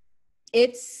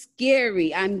it's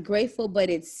scary. I'm grateful, but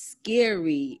it's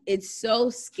scary. It's so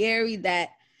scary that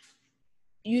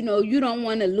you don't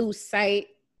want to lose sight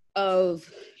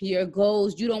of your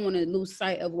goals. You don't want to lose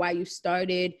sight of why you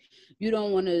started. You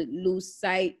don't want to lose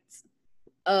sight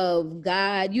of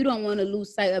God. You don't want to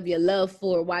lose sight of your love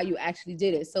for why you actually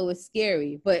did it. So it's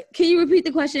scary. But can you repeat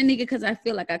the question, Nika? Because I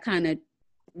feel like I kind of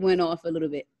went off a little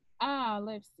bit.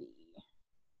 Let's see.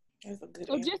 That's a good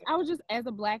so answer. I was just, as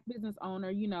a Black business owner,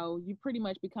 you pretty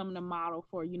much becoming a model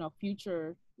for,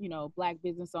 future, Black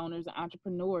business owners and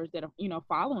entrepreneurs that are,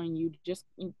 following you. Just,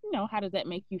 how does that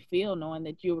make you feel knowing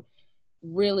that you're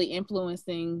really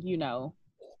influencing,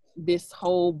 this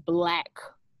whole Black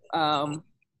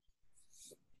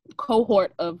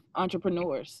cohort of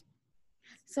entrepreneurs?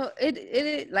 So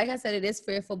it like I said, it is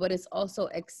fearful, but it's also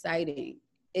exciting.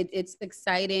 It's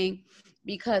exciting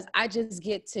because I just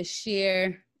get to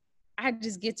share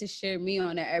me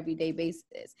on an everyday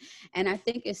basis. And I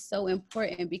think it's so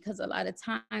important because a lot of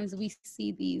times we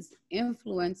see these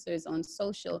influencers on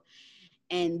social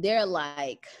and they're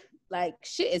like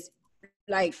shit is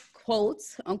like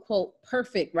quotes unquote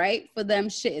perfect, right? For them,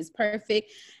 shit is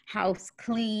perfect, house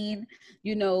clean,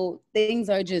 things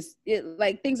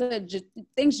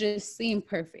just seem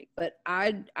perfect. But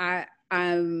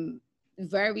I'm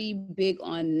very big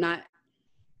on not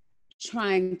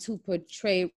trying to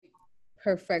portray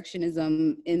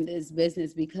perfectionism in this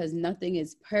business because nothing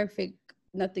is perfect.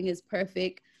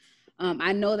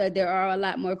 I know that there are a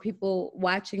lot more people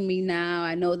watching me now.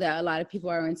 I know that a lot of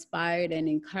people are inspired and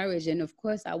encouraged. And of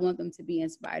course, I want them to be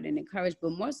inspired and encouraged,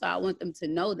 but more so, I want them to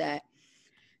know that,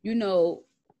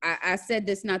 I said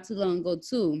this not too long ago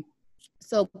too.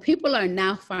 So people are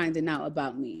now finding out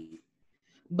about me.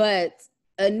 But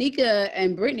Anika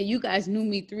and Brittany, you guys knew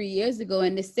me 3 years ago,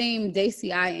 and the same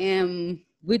Daisy I am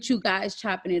with you guys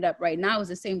chopping it up right now is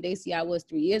the same Daisy I was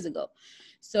 3 years ago.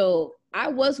 So I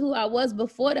was who I was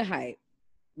before the hype,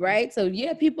 right? So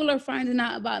yeah, people are finding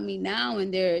out about me now,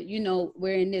 and they're,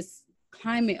 we're in this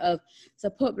climate of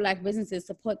support Black businesses,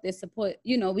 support this, support,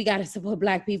 we got to support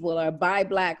Black people or buy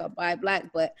Black.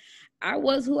 But I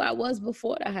was who I was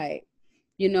before the hype.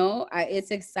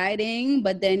 It's exciting,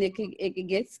 but then it could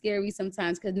get scary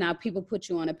sometimes because now people put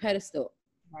you on a pedestal.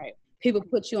 Right. People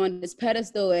put you on this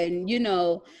pedestal, and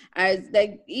I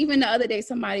like even the other day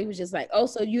somebody was just like, "Oh,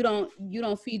 so you don't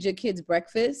feed your kids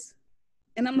breakfast?"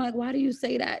 And I'm like, "Why do you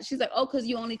say that?" She's like, "Oh, because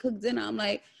you only cook dinner." I'm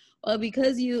like, "Well,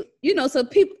 because so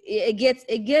people it gets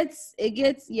intense. It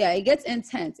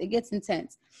gets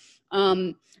intense.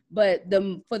 But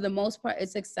for the most part,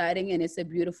 it's exciting and it's a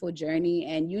beautiful journey.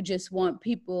 And you just want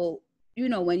people,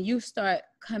 when you start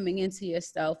coming into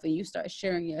yourself and you start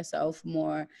sharing yourself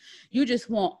more, you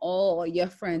just want all your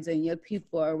friends and your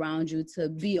people around you to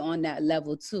be on that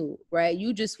level too, right?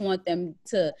 You just want them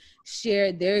to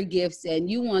share their gifts and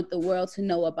you want the world to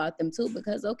know about them too,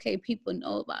 because okay, people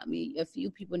know about me, a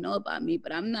few people know about me,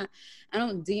 but I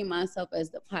don't deem myself as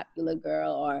the popular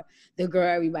girl or the girl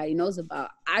everybody knows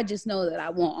about. I just know that I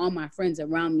want all my friends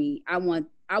around me. I want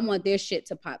their shit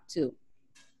to pop too.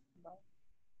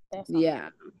 Yeah.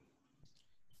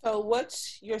 So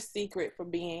what's your secret for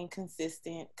being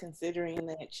consistent, considering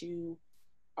that you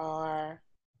are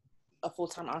a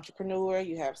full-time entrepreneur,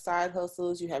 you have side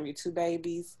hustles, you have your 2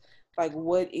 babies? Like,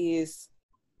 what's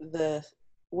the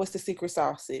secret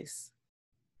sauces?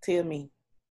 Tell me.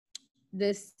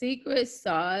 The secret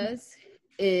sauce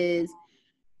is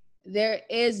there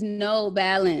is no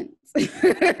balance.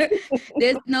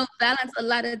 There's no balance. A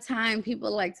lot of time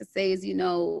people like to say is,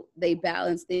 they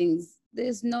balance things.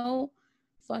 There's no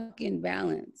fucking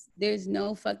balance. There's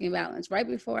no fucking balance. Right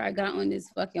before I got on this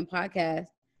fucking podcast,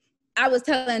 I was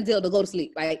telling Dill to go to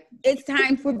sleep. Like, it's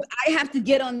time I have to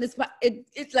get on this.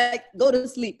 It's like, go to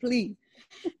sleep, please.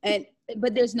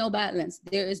 But there's no balance.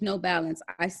 There is no balance.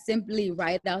 I simply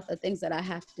write out the things that I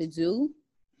have to do.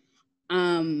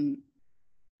 And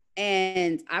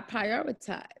I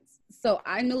prioritize. So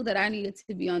I knew that I needed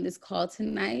to be on this call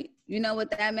tonight. You know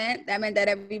what that meant? That meant that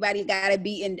everybody gotta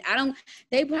be in.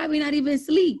 They probably not even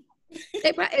asleep.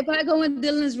 If I go in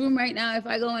Dylan's room right now, if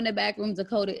I go in the back room,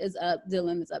 Dakota is up,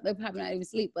 Dylan is up. They're probably not even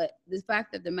asleep. But the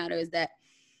fact of the matter is that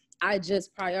I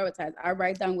just prioritize. I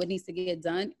write down what needs to get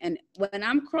done. And when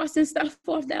I'm crossing stuff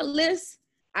off that list,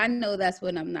 I know that's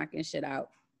when I'm knocking shit out.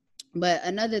 But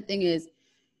another thing is,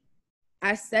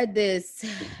 I said this,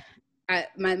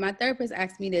 my therapist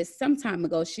asked me this some time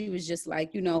ago. She was just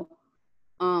like,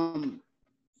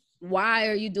 why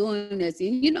are you doing this?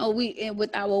 And with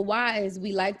our whys,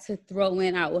 we like to throw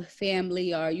in our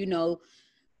family, or,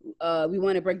 we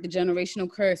want to break the generational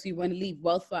curse. We want to leave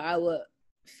wealth for our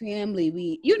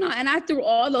family. And I threw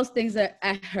all those things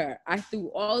at her. And she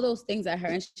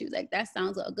was like, that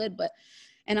sounds all good.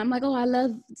 And I'm like, oh, I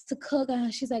love to cook.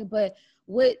 And she's like, but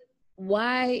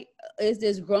why is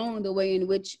this growing the way in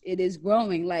which it is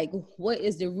growing? Like, what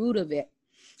is the root of it?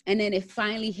 And then it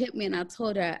finally hit me, and I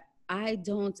told her, I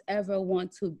don't ever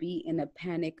want to be in a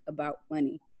panic about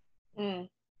money.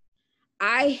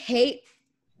 I hate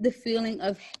the feeling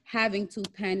of having to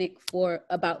panic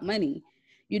about money.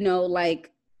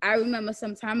 Like, I remember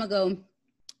some time ago,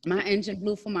 my engine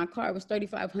blew for my car. It was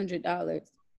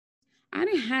 $3,500. I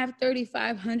didn't have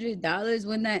 $3,500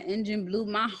 when that engine blew.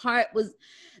 My heart was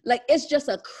like, it's just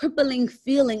a crippling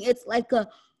feeling. It's like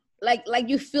like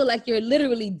you feel like you're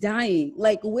literally dying.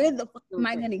 Like, where the fuck am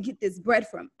I going to get this bread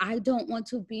from? I don't want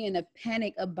to be in a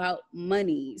panic about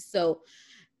money. So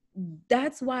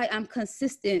that's why I'm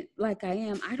consistent like I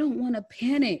am. I don't want to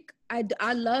panic.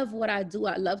 I love what I do.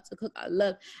 I love to cook.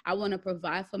 I want to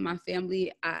provide for my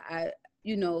family.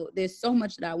 There's so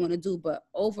much that I want to do, but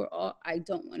overall, I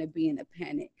don't want to be in a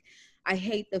panic. I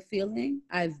hate the feeling.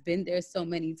 I've been there so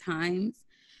many times.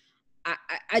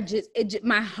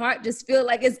 My heart just feel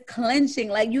like it's clenching.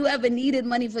 Like, you ever needed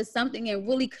money for something and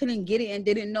really couldn't get it and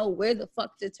didn't know where the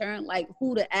fuck to turn, like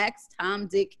who to ask, Tom,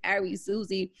 Dick, Harry,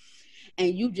 Susie,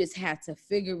 and you just had to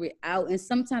figure it out. And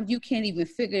sometimes you can't even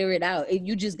figure it out.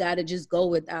 You just got to just go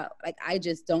without. Like, I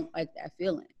just don't like that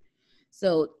feeling.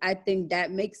 So I think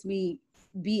that makes me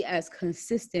be as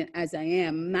consistent as I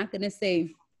am. I'm not going to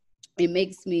say it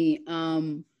makes me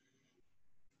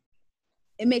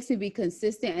be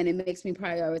consistent, and it makes me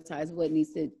prioritize what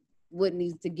needs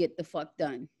to get the fuck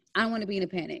done. I don't want to be in a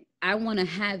panic. I want to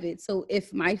have it. So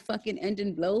if my fucking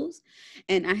engine blows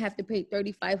and I have to pay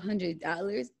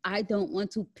 $3,500, I don't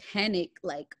want to panic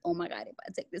like, oh my God, if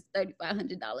I take this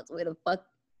 $3,500, where the fuck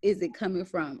is it coming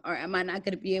from? Or am I not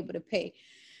going to be able to pay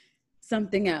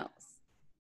something else?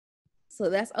 So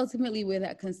that's ultimately where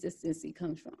that consistency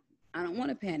comes from. I don't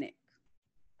want to panic.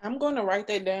 I'm going to write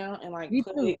that down and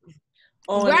put it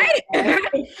on.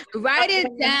 Write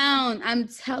it down. I'm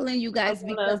telling you guys,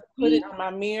 because put it on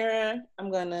my mirror. I'm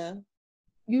gonna.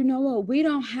 You know what? We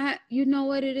don't have. You know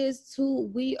what it is too.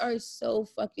 We are so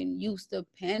fucking used to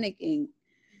panicking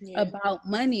about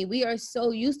money. We are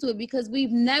so used to it because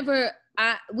we've never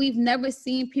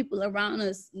seen people around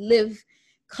us live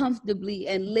comfortably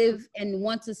and live and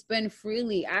want to spend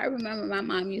freely. I remember my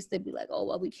mom used to be like, oh,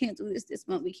 well, we can't do this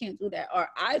month, we can't do that. Or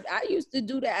I used to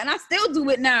do that, and I still do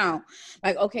it now.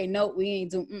 Like, okay, no, we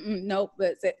ain't do nope.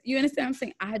 But you understand what I'm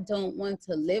saying? I don't want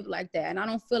to live like that, and I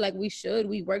don't feel like we should.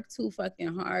 We work too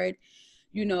fucking hard.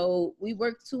 We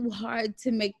work too hard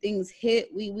to make things hit.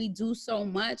 We do so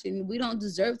much, and we don't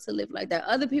deserve to live like that.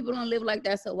 Other people don't live like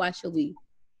that, so why should we?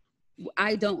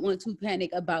 I don't want to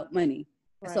panic about money.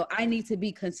 Right. So I need to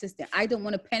be consistent. I don't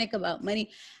want to panic about money.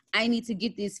 I need to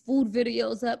get these food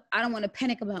videos up. I don't want to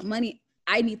panic about money.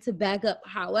 I need to back up.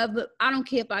 However, I don't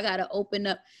care if I got to open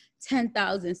up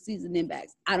 10,000 seasoning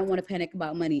bags. I don't want to panic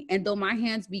about money. And though my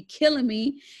hands be killing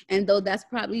me, and though that's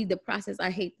probably the process I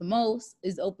hate the most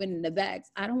is opening the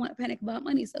bags, I don't want to panic about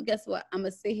money. So guess what? I'm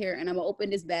going to sit here and I'm going to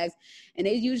open this bags. And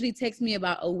it usually takes me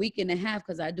about a week and a half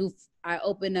because it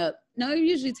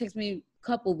usually takes me a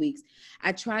couple weeks.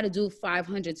 I try to do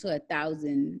 500 to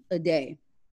 1,000 a day.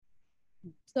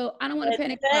 So I don't want to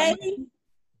panic about money.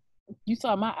 You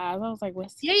saw my eyes. I was like,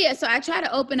 what's Yeah. So I try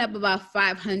to open up about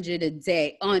 500 a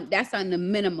day. That's on the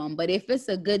minimum. But if it's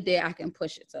a good day, I can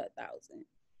push it to 1,000.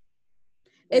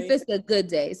 If it's a good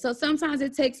day. So sometimes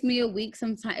it takes me a week.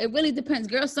 Sometimes it really depends.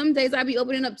 Girl, some days I be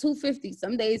opening up 250.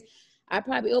 Some days I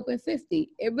probably open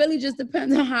 50. It really just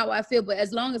depends on how I feel. But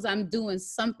as long as I'm doing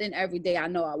something every day, I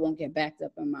know I won't get backed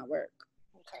up in my work.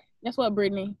 Okay. Guess what,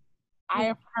 Brittany?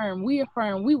 We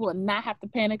affirm we will not have to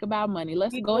panic about money.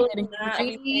 Let's go ahead and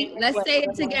let's say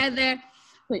it together.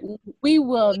 We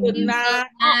will not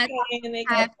have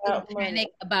to panic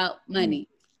about money.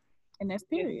 And that's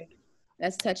period.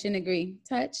 Let's touch and agree.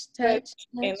 Touch and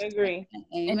agree.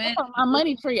 Amen. And on my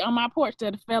money tree on my porch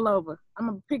that fell over. I'm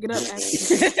gonna pick it up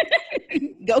after.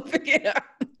 Go pick it up.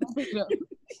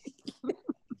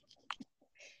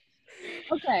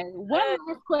 Okay, one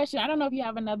more question. I don't know if you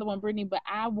have another one, Brittany, but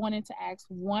I wanted to ask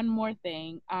one more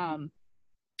thing. I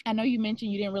know you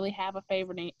mentioned you didn't really have a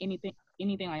favorite, anything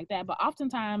like that, but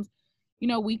oftentimes,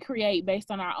 we create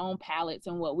based on our own palates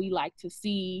and what we like to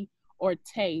see or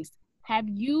taste. Have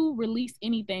you released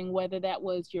anything, whether that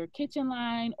was your kitchen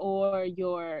line or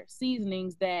your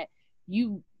seasonings that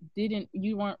you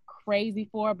weren't crazy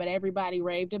for, but everybody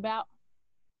raved about?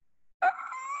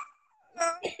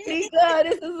 Nika,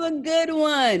 this is a good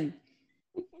one.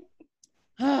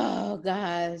 Oh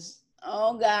gosh.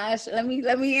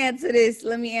 Let me answer this.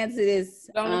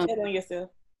 Don't tell on yourself.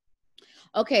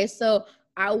 Okay, so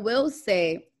I will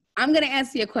say I'm gonna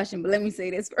answer your question, but let me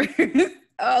say this first.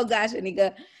 Oh gosh,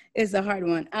 Anika, it's a hard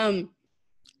one.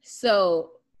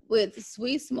 So with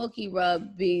Sweet Smoky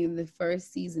Rub being the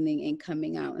first seasoning and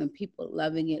coming out and people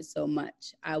loving it so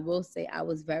much, I will say I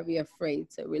was very afraid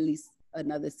to release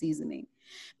another seasoning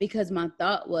because my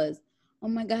thought was, oh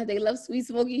my God, they love Sweet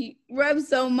Smoky Rub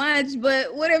so much,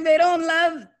 but what if they don't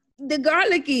love the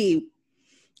garlicky?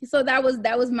 So that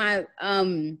was my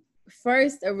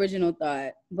first original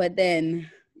thought. But then,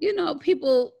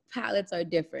 people palates are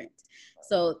different.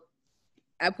 So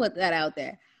I put that out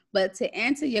there. But to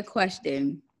answer your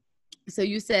question, so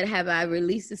you said, have I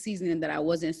released a seasoning that I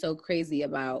wasn't so crazy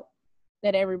about?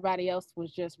 That everybody else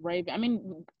was just raving. I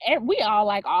mean, we all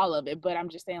like all of it, but I'm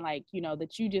just saying that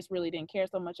you just really didn't care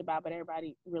so much about, but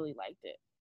everybody really liked it.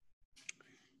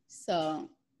 So,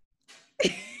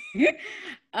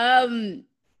 I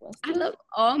love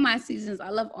all my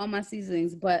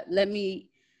seasonings, but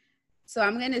so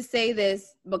I'm going to say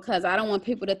this because I don't want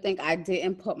people to think I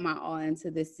didn't put my all into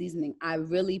this seasoning. I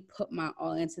really put my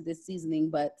all into this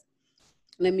seasoning, but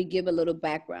let me give a little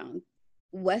background.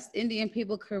 West Indian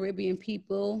people, Caribbean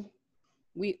people,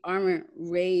 we aren't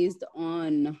raised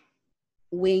on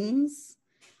wings.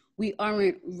 We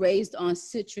aren't raised on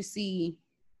citrusy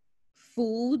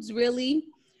foods, really.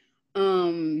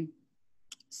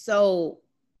 So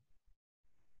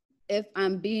if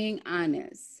I'm being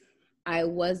honest, I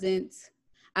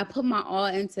put my all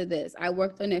into this. I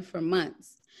worked on it for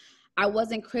months. I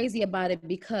wasn't crazy about it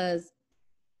because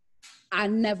I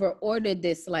never ordered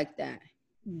this like that.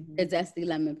 Mm-hmm. The zesty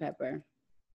lemon pepper.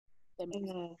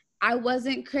 Mm-hmm. I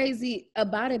wasn't crazy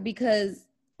about it because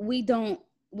we don't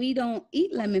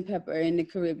eat lemon pepper in the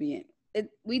Caribbean.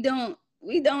 We don't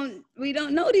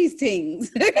know these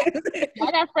things.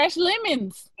 I got fresh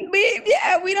lemons.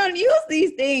 We don't use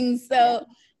these things. So,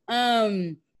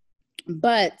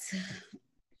 but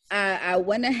I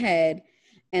went ahead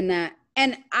and I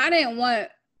didn't want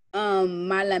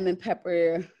my lemon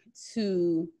pepper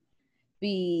to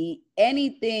be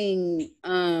anything.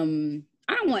 I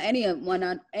don't want any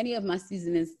of my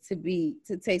seasonings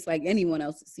to taste like anyone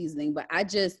else's seasoning, but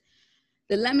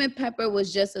the lemon pepper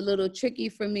was just a little tricky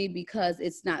for me because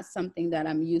it's not something that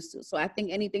I'm used to. So I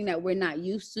think anything that we're not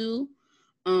used to,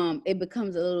 it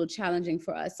becomes a little challenging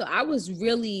for us. So I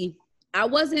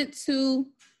wasn't too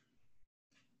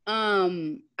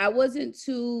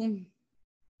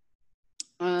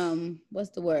what's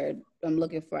the word I'm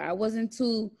looking for? I wasn't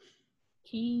too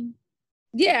keen.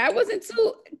 Yeah, I wasn't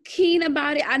too keen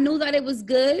about it. I knew that it was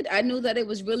good. I knew that it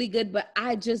was really good, but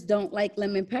I just don't like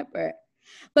lemon pepper.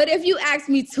 But if you ask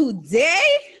me today,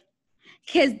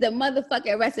 because the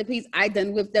motherfucking recipes I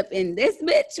done whipped up in this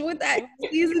bitch with that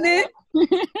seasoning.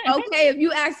 Okay, if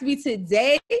you ask me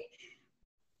today,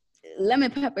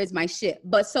 lemon pepper is my shit.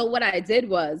 But so what I did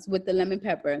was with the lemon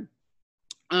pepper,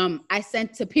 I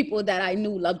sent to people that I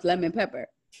knew loved lemon pepper.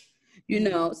 You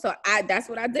know, so that's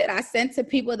what I did. I sent to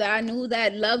people that I knew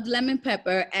that loved lemon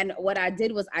pepper. And what I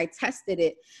did was I tested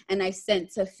it and I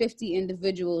sent to 50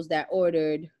 individuals that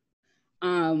ordered.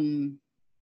 I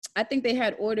think they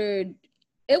had ordered,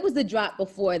 it was the drop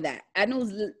before that. I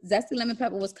knew Zesty Lemon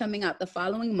Pepper was coming out the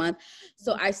following month.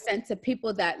 So I sent to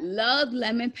people that loved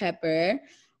lemon pepper.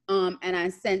 And I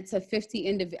sent to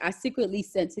 50 I secretly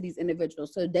sent to these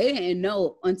individuals. So they didn't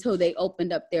know until they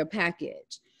opened up their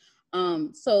package.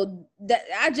 So that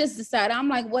I just decided, I'm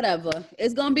like, whatever,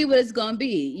 it's gonna be what it's gonna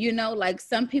be, you know, like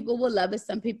some people will love it,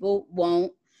 some people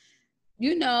won't,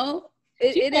 you know,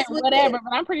 it is whatever,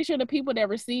 but I'm pretty sure the people that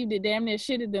received it damn near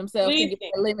shitted themselves to get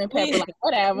the lemon pepper, like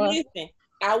whatever. Listen,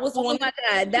 I was oh my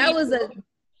God, that was a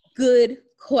good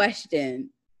question.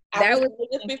 I was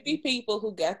one of the 50 people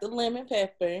who got the lemon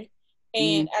pepper.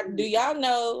 And do y'all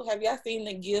know, have y'all seen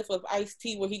the gif of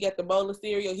Ice-T where he got the bowl of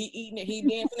cereal, he eating it, he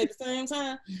dancing at the same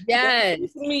time? Yes. That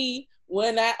was me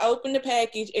when I opened the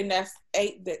package and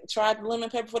tried the lemon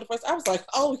pepper for the first time. I was like,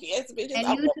 oh yes, bitch. And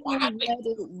you know what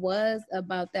it was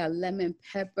about that lemon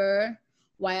pepper,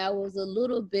 why I was a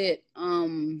little bit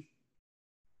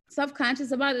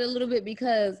self-conscious about it a little bit,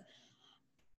 because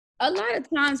a lot of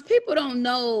times people don't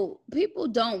know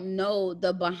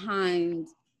the behind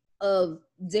of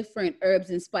different herbs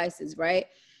and spices, right?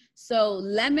 So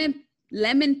lemon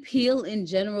peel in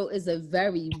general is it's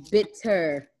very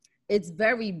bitter.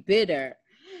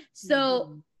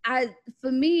 So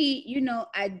for me, you know,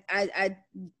 I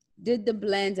did the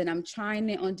blend and I'm trying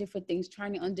it on different things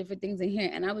in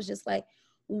here. And I was just like,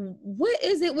 what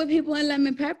is it with people in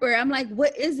lemon pepper? I'm like,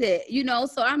 what is it? You know,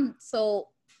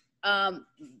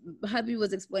 hubby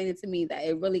was explaining to me that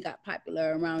it really got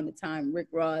popular around the time Rick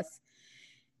Ross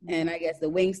and I guess the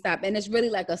Wingstop, and it's really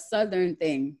like a Southern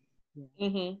thing.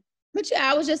 Mm-hmm. But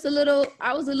yeah, I was a little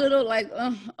like,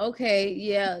 oh, okay,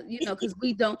 yeah, you know, because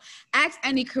we don't ask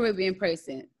any Caribbean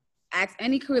person, ask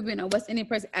any Caribbean or West Indian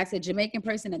person, ask a Jamaican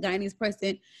person, a Guyanese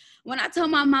person. When I told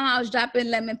my mom I was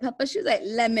dropping lemon pepper, she was like,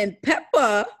 lemon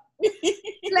pepper?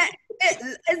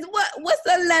 What's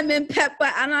a lemon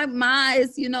pepper? And like mine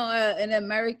is, you know, an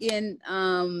American,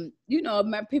 you know,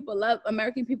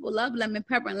 American people love lemon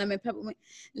pepper and lemon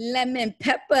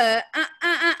pepper.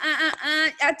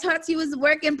 I thought you was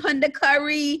working punda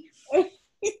curry.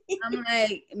 I'm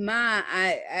like, Ma,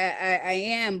 I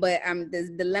am, but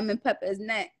the lemon pepper is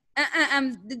not.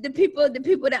 The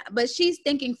people that, but she's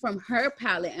thinking from her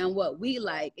palate and what we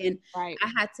like, and I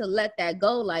had to let that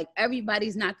go. Like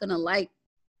everybody's not gonna like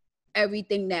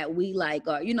everything that we like,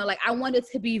 or you know, like I want it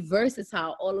to be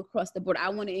versatile all across the board. I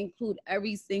want to include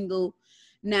every single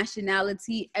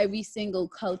nationality, every single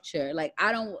culture. Like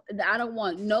I don't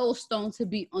want no stone to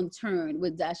be unturned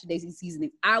with Dasha Daisy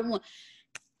seasoning. I want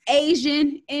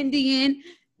Asian, Indian,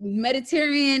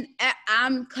 Mediterranean.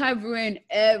 I'm covering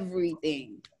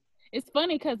everything. It's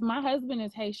funny because my husband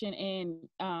is Haitian, and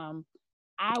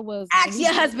ask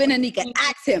your husband, Anika.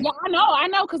 Ask him. Yeah, I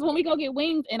know. Because when we go get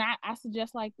wings, and I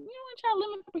suggest like, you want to try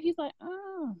lemon pepper? He's like,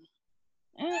 oh.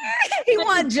 He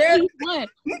want jerk.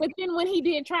 But then when he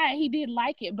did try it, he did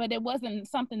like it, but it wasn't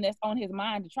something that's on his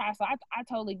mind to try. So I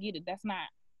totally get it. That's not.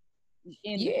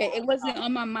 It wasn't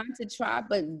on my mind to try,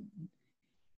 but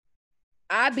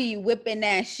I be whipping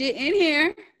that shit in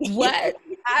here. What?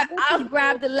 I'll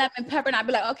grab the lemon pepper and I'll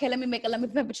be like, okay, let me make a lemon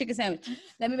pepper chicken sandwich.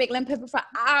 Let me make lemon pepper fries.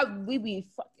 We be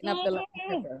fucking up the lemon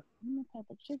pepper. Lemon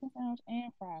pepper chicken sandwich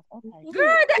and fries. Okay.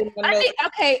 Girl,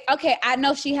 okay. I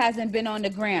know she hasn't been on the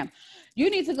gram.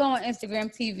 You need to go on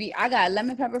Instagram TV. I got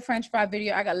lemon pepper French fry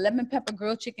video. I got lemon pepper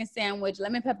grilled chicken sandwich,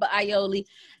 lemon pepper aioli.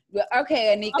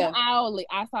 Okay, Anika. Aioli.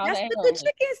 I saw that. That's the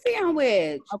chicken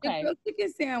sandwich. Okay. The grilled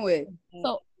chicken sandwich.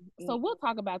 So we'll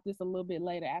talk about this a little bit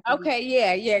later. Okay,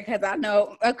 yeah, because I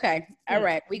know. Okay, all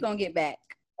right. We're going to get back.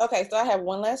 Okay, so I have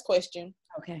one last question.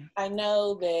 Okay. I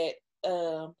know that,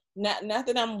 not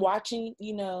that I'm watching,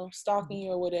 you know, stalking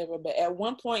you or whatever, but at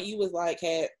one point you was like,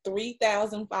 had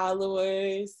 3,000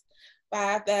 followers,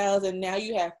 5,000, now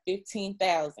you have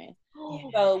 15,000. Yeah.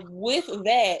 So with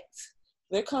that,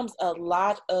 there comes a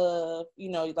lot of, you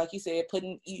know, like you said,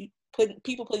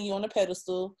 people putting you on a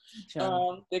pedestal.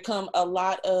 Sure. There come a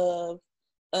lot of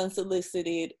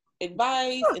unsolicited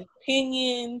advice and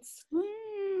opinions.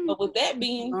 But with that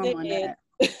being said,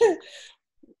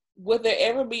 would there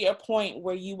ever be a point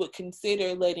where you would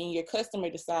consider letting your customer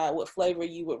decide what flavor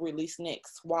you would release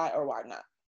next? Why or why not?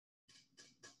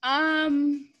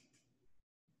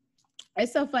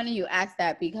 It's so funny you asked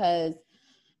that because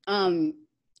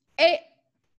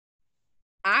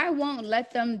I won't let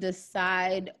them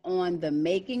decide on the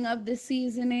making of the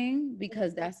seasoning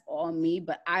because that's all me.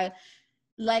 But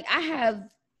like I have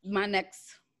my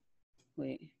next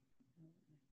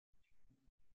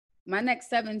my next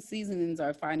 7 seasonings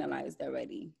are finalized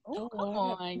already. Oh, come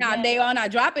on. Now yes. they are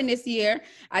not dropping this year.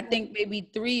 I think maybe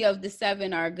 3 of the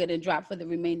 7 are gonna drop for the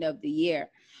remainder of the year.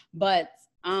 But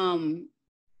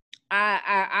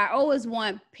I always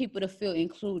want people to feel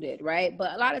included, right?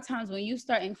 But a lot of times when you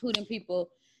start including people,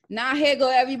 now here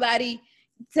go everybody.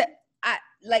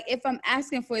 Like if I'm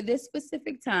asking for this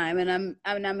specific time and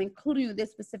I'm including you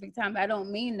this specific time, I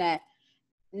don't mean that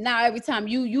now every time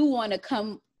you want to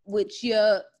come with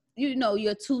your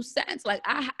your 2 cents. Like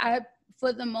I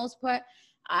for the most part,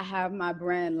 I have my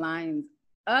brand lines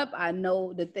up. I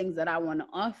know the things that I want to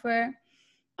offer.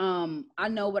 I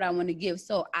know what I want to give.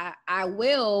 So I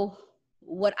will,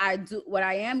 what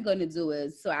I am going to do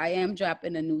is, so I am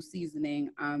dropping a new seasoning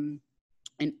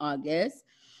in August.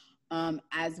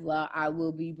 As well, I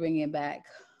will be bringing back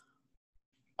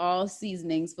all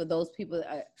seasonings for those people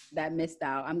that missed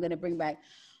out. I'm going to bring back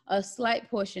a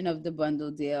slight portion of the bundle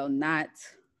deal, not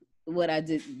what I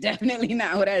did, definitely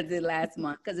not what I did last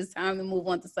month, because it's time to move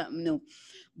on to something new.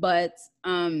 But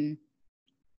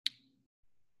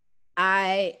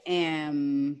I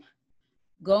am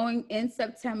going in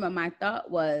September. My thought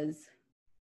was,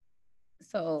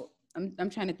 so I'm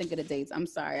trying to think of the dates. I'm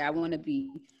sorry. I want to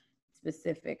be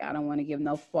specific. I don't want to give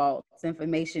no false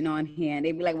information on here. And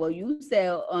they'd be like, well, you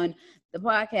said on the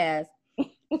podcast.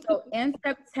 So in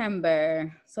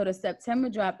September, so the September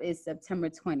drop is September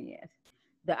 20th.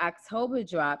 The October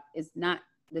drop is not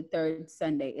the 3rd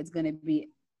Sunday. It's going to be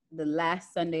the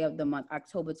last Sunday of the month,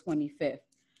 October 25th.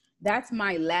 That's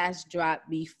my last drop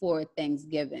before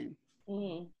Thanksgiving.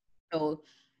 Mm-hmm. So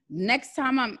next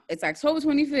time it's October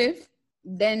 25th,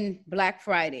 then Black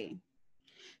Friday.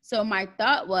 So my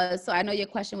thought was, so I know your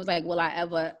question was like, will I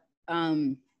ever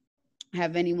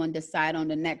have anyone decide on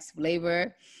the next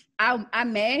flavor? I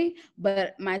may,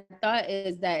 but my thought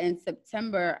is that in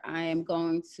September, I am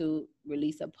going to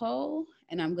release a poll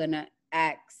and I'm going to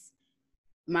ask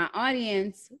my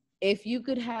audience if you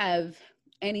could have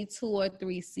any 2 or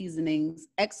 3 seasonings,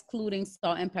 excluding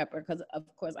salt and pepper, because of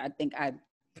course I think I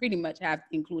pretty much have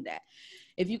to include that.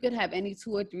 If you could have any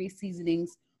 2 or 3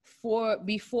 seasonings for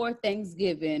before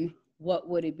Thanksgiving, what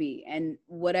would it be? And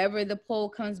whatever the poll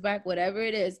comes back, whatever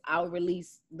it is, I'll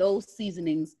release those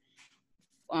seasonings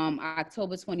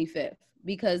October 25th,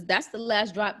 because that's the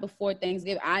last drop before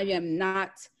Thanksgiving. I am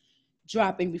not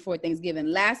dropping before Thanksgiving.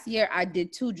 Last year I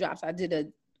did 2 drops. I did a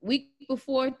week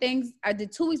before I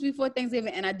did 2 weeks before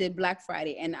Thanksgiving, and I did Black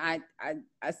Friday, and I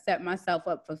set myself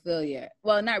up for failure.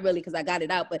 Well, not really, because I got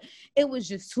it out, but it was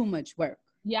just too much work.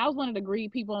 Yeah, I was one of the greedy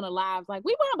people on the lives, like,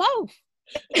 we want both.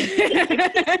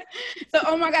 So,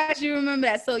 oh my gosh, you remember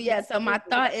that. So yeah, so my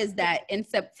thought is that in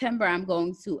September, I'm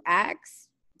going to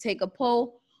take a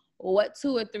poll, what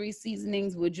 2 or 3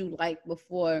 seasonings would you like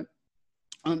before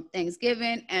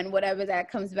Thanksgiving, and whatever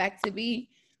that comes back to be,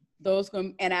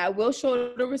 and I will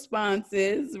show the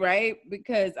responses, right?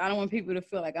 Because I don't want people to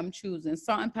feel like I'm choosing.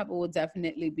 Salt and pepper will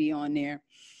definitely be on there,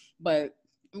 but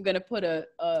I'm going to put a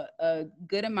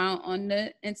good amount on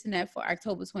the internet for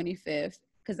October 25th,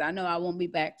 because I know I won't be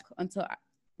back until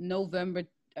November.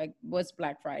 What's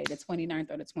Black Friday, the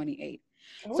 29th or the 28th?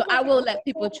 So I will let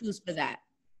people choose for that.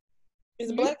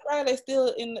 Is Black Friday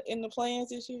still in the plans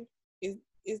this year?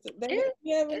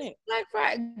 Black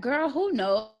Friday, girl, who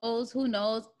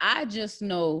knows? I just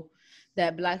know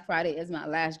that Black Friday is my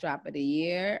last drop of the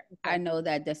year. I know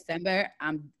that December,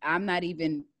 I'm not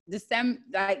even December,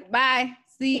 like, bye,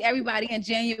 see everybody in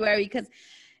January, because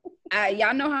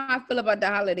y'all know how I feel about the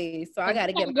holidays, so I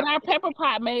gotta get our pepper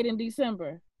pot made in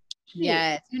December.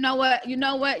 Yes. You know what?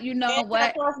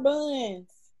 Cross buns.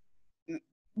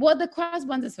 Well, the cross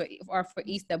buns are for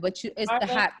Easter, but it's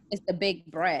the baked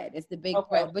bread. It's the baked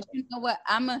bread. But you know what?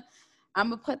 I'm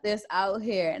gonna put this out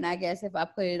here, and I guess if I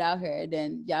put it out here,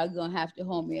 then y'all gonna have to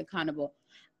hold me accountable.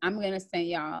 I'm gonna send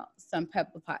y'all some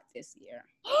pepper pot this year.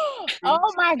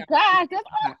 Oh my God!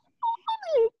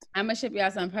 I'm gonna ship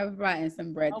y'all some pepper pot and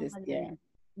some bread this year.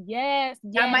 Yes.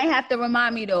 Y'all might have to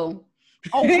remind me though.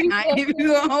 Oh, I ain't even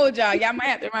gonna hold y'all. Y'all might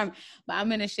have to remind me, but I'm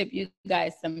gonna ship you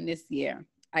guys some this year.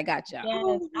 I got y'all.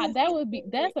 Yes,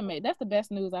 that's amazing. That's the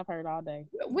best news I've heard all day.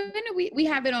 When do we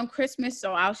have it on Christmas,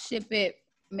 so I'll ship it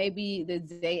maybe the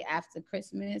day after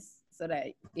Christmas so that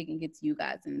it can get to you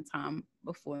guys in time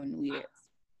before New Year's.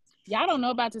 Y'all don't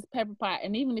know about this pepper pot,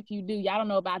 and even if you do, y'all don't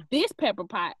know about this pepper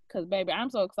pot, because baby, I'm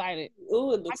so excited.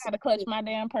 Ooh, I gotta clutch my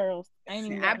damn pearls.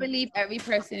 I believe every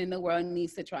person in the world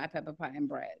needs to try pepper pot and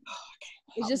bread.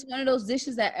 It's just one of those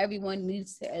dishes that everyone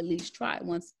needs to at least try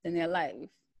once in their life.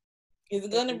 It's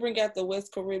gonna bring out the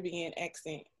West Caribbean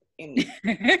accent in me.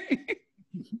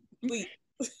 Please.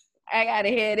 I gotta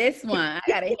hear this one. I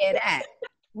gotta hear that.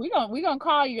 We gonna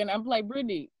call you and I'm like,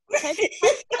 Brittany, take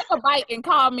a bite and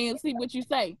call me and see what you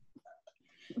say.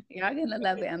 Y'all gonna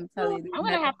love it. I'm telling you. I'm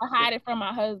gonna have to hide it from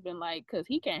my husband, like, cause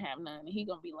he can't have none. He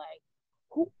gonna be like,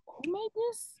 who made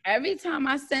this? Every time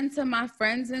I send to my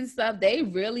friends and stuff, they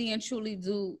really and truly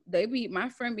do. My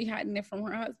friend be hiding it from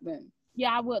her husband.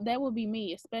 Yeah, I would. That would be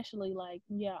me, especially like,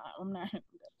 yeah, I'm not.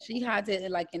 She hides it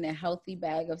like in a healthy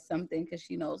bag of something because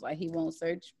she knows like he won't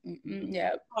search.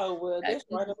 Yeah. Oh well, that's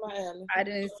right up my alley.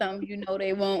 Hiding in something you know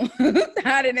they won't.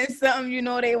 Hiding in something you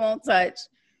know they won't touch,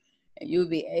 and you'll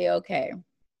be A-okay.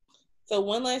 So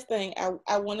one last thing,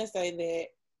 I want to say that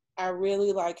I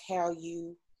really like how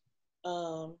you,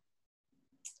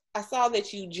 I saw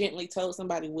that you gently told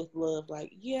somebody with love,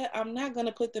 like, yeah, I'm not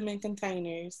gonna put them in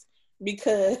containers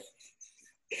because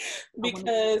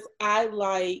I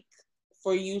like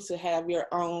for you to have your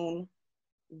own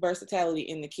versatility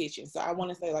in the kitchen. So I want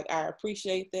to say, like, I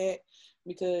appreciate that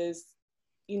because,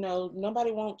 you know, nobody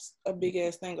wants a big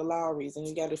ass thing of Lawry's and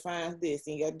you got to find this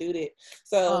and you got to do that.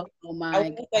 So I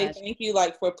want to say thank you,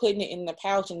 like, for putting it in the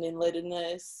pouch and then letting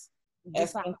us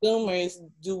as consumers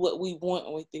do what we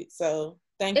want with it. So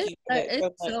thank you for that.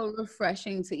 It's so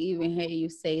refreshing to even hear you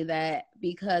say that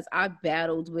because I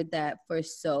battled with that for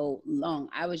so long.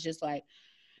 I was just like,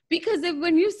 because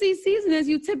when you see seasonings,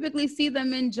 you typically see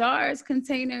them in jars,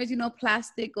 containers, you know,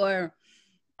 plastic or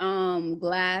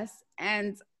glass.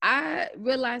 And I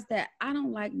realized that I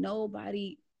don't like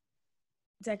nobody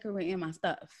decorating my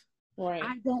stuff. Right.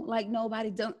 I don't like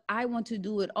nobody. I want to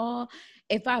do it all.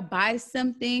 If I buy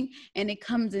something and it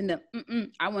comes in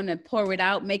I want to pour it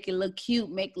out, make it look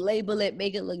cute, label it,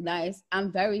 make it look nice.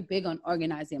 I'm very big on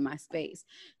organizing my space.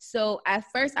 So at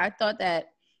first I thought that,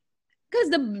 because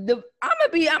let me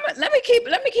keep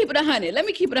it 100. Let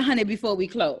me keep it 100 before we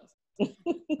close.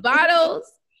 Bottles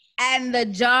and the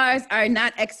jars are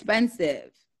not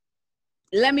expensive.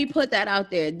 Let me put that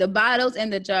out there. The bottles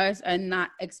and the jars are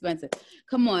not expensive.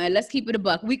 Come on, let's keep it a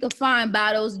buck. We could find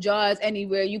bottles, jars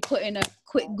anywhere. You put in a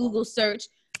quick Google search,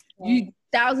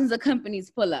 thousands of companies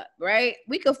pull up, right?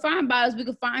 We could find bottles, we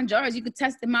could find jars. You could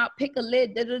test them out, pick a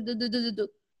lid.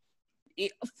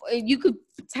 You could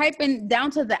type in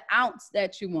down to the ounce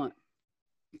that you want.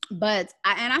 But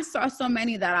I saw so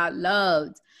many that I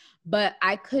loved, but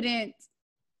I couldn't.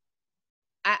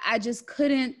 I just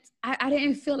couldn't. I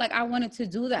didn't feel like I wanted to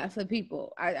do that for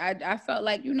people. I felt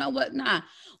like, you know what? Nah,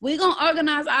 we're going to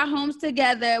organize our homes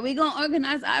together. We're going to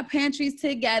organize our pantries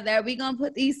together. We're going to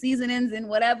put these seasonings in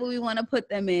whatever we want to put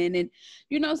them in. And,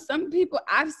 you know, some people,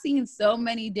 I've seen so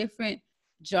many different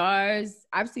jars.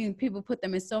 I've seen people put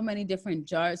them in so many different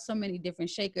jars, so many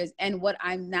different shakers. And what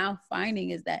I'm now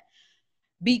finding is that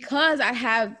because I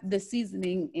have the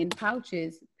seasoning in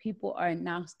pouches, people are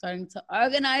now starting to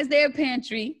organize their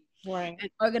pantry, right, and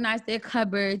organize their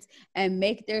cupboards and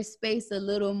make their space a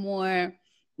little more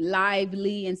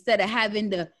lively instead of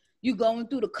having you going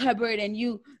through the cupboard and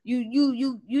you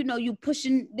know, you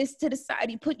pushing this to the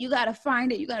side. You gotta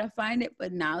find it.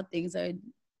 But now things are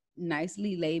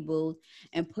nicely labeled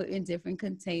and put in different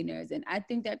containers, and I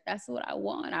think that that's what I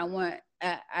want.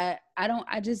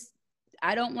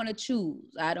 I don't want to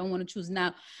choose.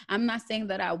 Now, I'm not saying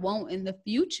that I won't in the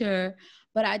future,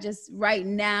 but I just, right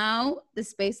now, the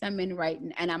space I'm in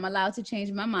and I'm allowed to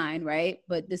change my mind, right?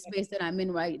 But the space that I'm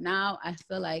in right now, I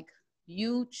feel like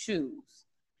you choose.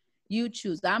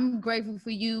 I'm grateful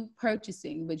for you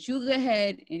purchasing, but you go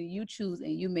ahead and you choose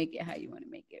and you make it how you want to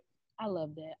make it. I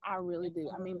love that. I really do.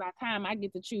 I mean, by the time I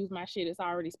get to choose my shit, it's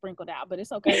already sprinkled out, but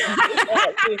it's okay.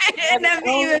 And never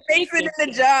even fix it in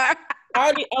the jar.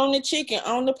 Already on the chicken,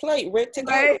 on the plate, ready to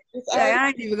go. Right? I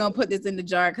ain't even gonna put this in the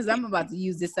jar because I'm about to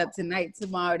use this up tonight,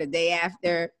 tomorrow, the day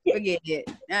after. Forget it.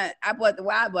 I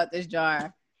bought this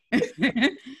jar.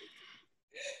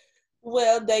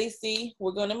 Well, Daisy,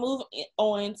 we're gonna move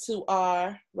on to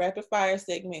our rapid fire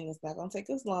segment. It's not gonna take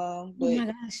us long. But oh my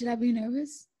gosh, should I be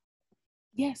nervous?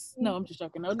 Yes. No, I'm just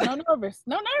joking. No nervous.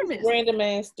 No nervous. Random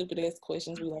ass, stupid ass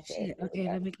questions we like to ask. Okay,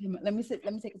 let me take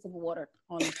a sip of water.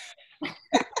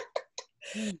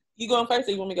 You going first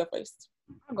or you want me to go first?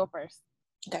 I'll go first.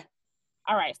 Okay.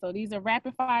 All right. So these are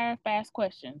rapid fire, fast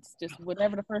questions. Just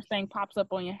whatever the first thing pops up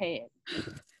on your head.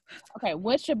 Okay.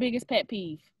 What's your biggest pet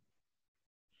peeve?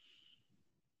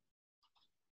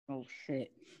 Oh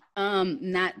shit.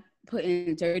 Not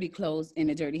putting dirty clothes in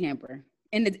a dirty hamper.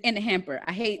 In the hamper.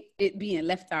 I hate it being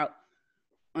left out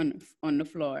on the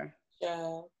floor.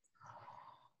 Yeah.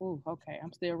 Ooh, okay.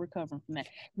 I'm still recovering from that.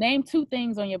 Name 2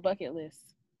 things on your bucket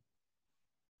list.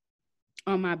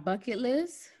 On my bucket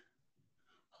list?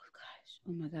 Oh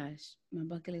Oh my gosh, my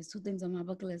bucket list. 2 things on my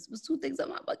bucket list. What's 2 things on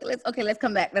my bucket list? Okay, let's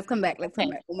come back. Let's come back.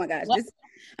 Oh my gosh,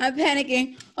 I'm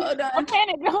panicking. Hold on. I'm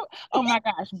panicking. Oh my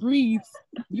gosh, breathe.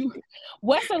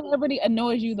 What celebrity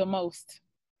annoys you the most?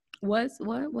 What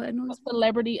annoys What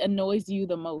celebrity annoys you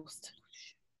the most?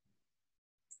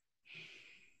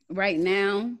 Right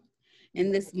now,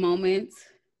 in this moment.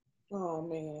 Oh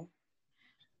man.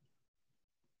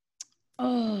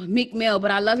 Oh, Meek Mill,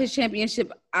 but I love his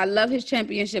championship. I love his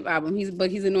championship album. He's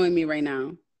annoying me right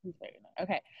now.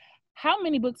 Okay. How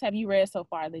many books have you read so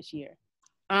far this year?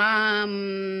 I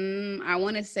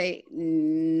want to say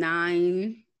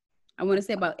 9. I want to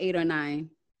say about 8 or 9.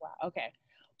 Wow. Okay.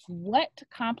 What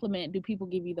compliment do people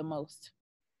give you the most?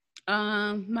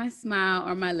 My smile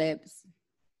or my lips.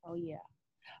 Oh yeah.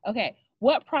 Okay.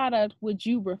 What product would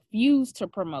you refuse to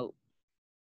promote?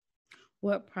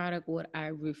 What product would I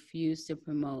refuse to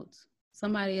promote?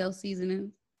 Somebody else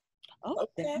seasoning. Oh,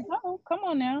 okay. Come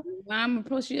on now. I'm a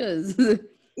pro yours.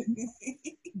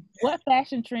 What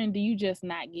fashion trend do you just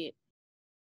not get?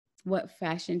 What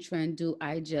fashion trend do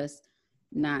I just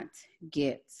not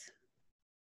get?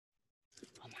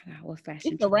 Oh my God, what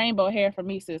fashion? It's the rainbow hair for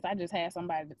me, sis. I just had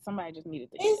somebody just needed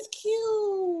this. It's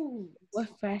cute.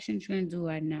 What fashion trend do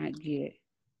I not get?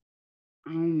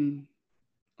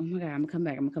 Oh my God, I'm gonna come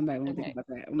back. I'm gonna think about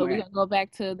that. So we're gonna go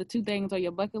back to the 2 things on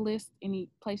your bucket list. Any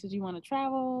places you want to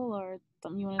travel or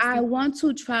something you want to see? I want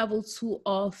to travel to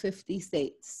all 50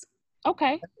 states.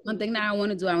 Okay. That's one thing that I want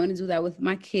to do. I want to do that with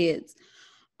my kids.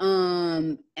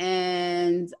 And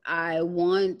I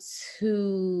want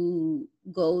to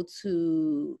go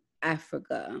to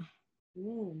Africa.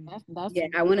 That's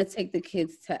I want to take the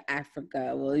kids to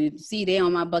Africa. Well, you see, they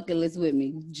on my bucket list with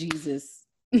me. Jesus.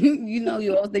 You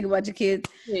always think about your kids.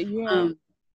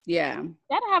 Yeah.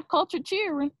 Gotta have culture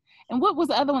cheering. And what was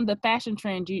the other one? The fashion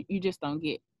trend you just don't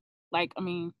get. Like, I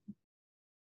mean,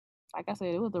 like I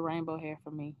said, it was the rainbow hair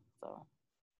for me. So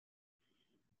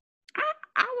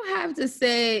I would have to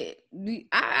say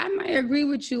I might agree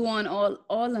with you on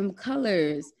all them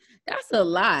colors. That's a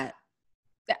lot.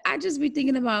 I just be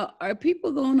thinking about, are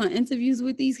people going on interviews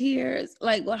with these hairs?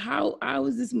 Like, well, how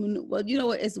is this? Well, you know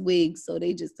what? It's wigs, so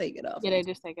they just take it off. Yeah, they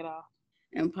just take it off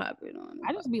and pop it on.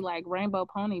 I just be like rainbow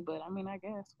pony, but I mean, I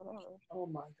guess whatever. Oh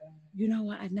my God. You know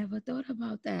what? I never thought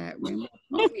about that. Rainbow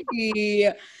pony.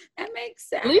 That makes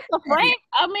sense. Lisa Frank.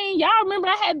 I mean, y'all remember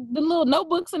I had the little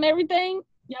notebooks and everything.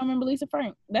 Y'all remember Lisa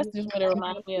Frank? That's just what it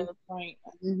reminds me of. Frank.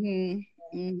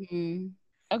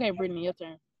 Okay, Brittany, your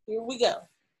turn. Here we go.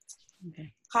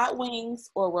 Okay. Hot wings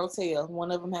or Rotel?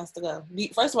 One of them has to go.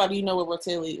 First of all, do you know what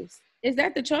Rotel is? Is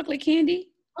that the chocolate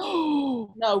candy? No,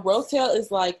 Rotel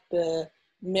is like the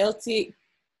melted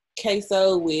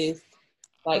queso with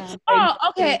like. Oh,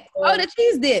 okay. Oh, the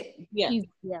cheese dip. Yeah.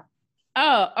 Yeah.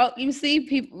 Oh, you see,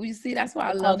 people. You see, that's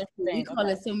why I love. We call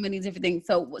it so many different things.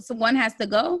 So one has to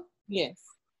go. Yes.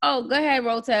 Oh, go ahead,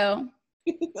 Rotel.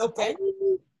 Okay.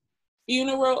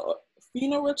 Funeral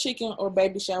chicken or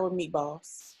baby shower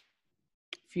meatballs?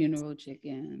 Funeral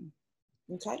chicken.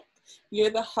 Okay. You're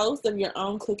the host of your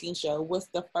own cooking show. What's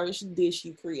the first dish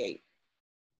you create?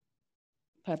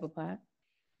 Pepper pot.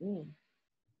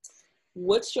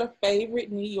 What's your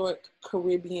favorite New York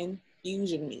Caribbean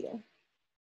fusion meal?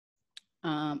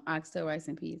 Oxtail rice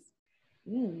and peas.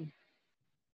 All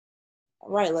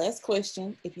right, last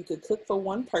question. If you could cook for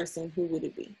one person, who would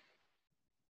it be?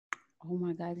 Oh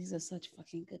my God, these are such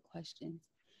fucking good questions.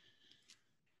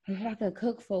 If I could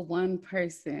cook for one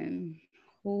person,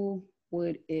 who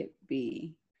would it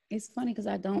be? It's funny because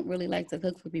I don't really like to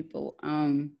cook for people.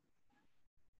 And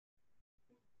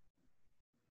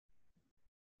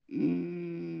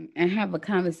have a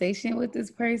conversation with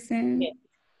this person. Yeah.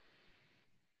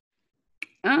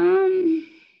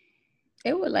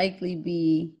 It would likely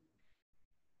be.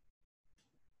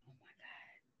 Oh my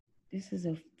God, this is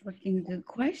a freaking good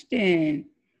question.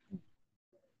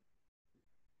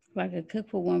 If I could cook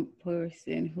for one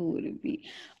person, who would it be?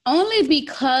 Only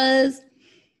because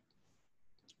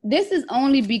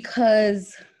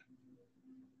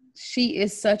she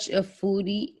is such a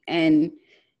foodie, and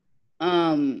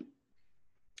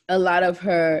a lot of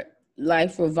her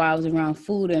life revolves around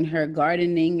food and her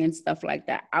gardening and stuff like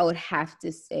that. I would have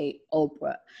to say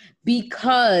Oprah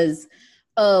because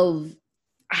of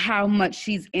how much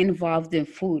she's involved in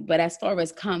food. But as far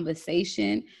as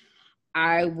conversation,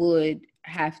 I would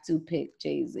have to pick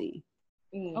Jay-Z.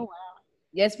 Oh, wow.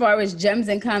 As far as gems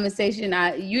in conversation,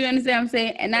 you understand what I'm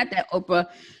saying? And not that Oprah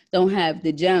don't have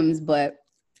the gems, but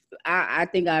I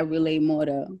think I relate more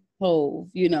to Hov,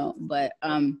 but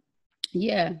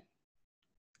yeah.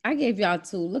 I gave y'all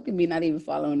 2. Look at me not even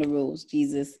following the rules,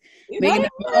 Jesus. Making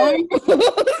up my own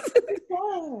rules.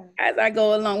 as I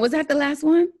go along. Was that the last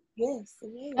one? Yes.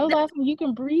 That was awesome. You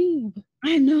can breathe.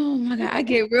 I know. Oh my God, I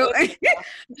get real.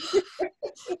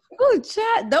 Oh,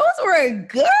 chat. Those were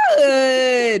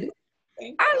good.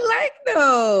 I like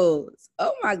those.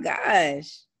 Oh my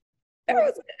gosh, that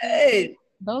was good.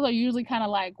 Those are usually kind of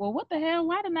like, well, what the hell?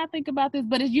 Why didn't I think about this?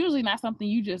 But it's usually not something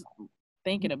you just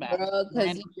thinking about.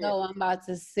 Because I'm about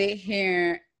to sit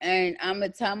here and I'm gonna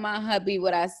tell my hubby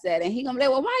what I said, and he gonna be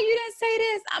like, "Well, why you didn't say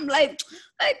this?" I'm like,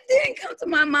 "It didn't come to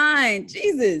my mind."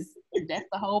 Jesus, that's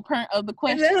the whole point of the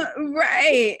question,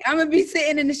 right? I'm gonna be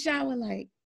sitting in the shower like,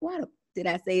 "Why did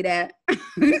I say that?"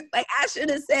 Like I should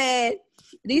have said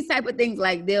these type of things.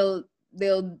 Like they'll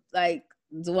like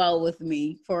dwell with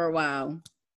me for a while.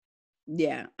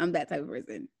 Yeah, I'm that type of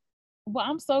person. Well,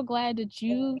 I'm so glad that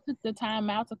you took the time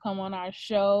out to come on our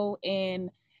show and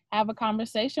have a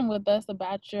conversation with us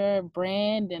about your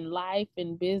brand and life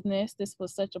and business. This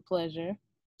was such a pleasure.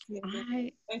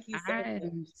 Thank you so much.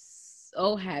 I'm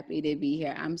so happy to be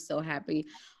here. I'm so happy.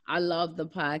 I love the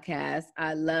podcast.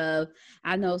 I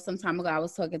know some time ago I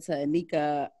was talking to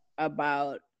Anika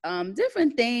about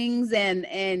different things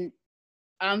and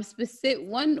specific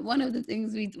one of the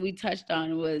things we touched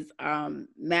on was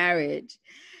marriage.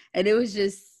 And it was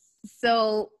just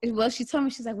so, well, she told me,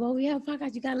 she's like, well, we have a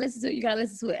podcast, you gotta listen to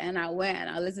it. And I went and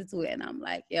I listened to it and I'm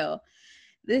like, yo,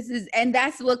 and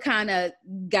that's what kind of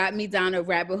got me down a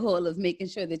rabbit hole of making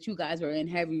sure that you guys were in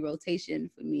heavy rotation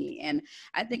for me. And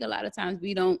I think a lot of times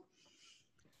we don't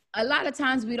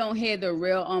hear the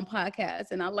real on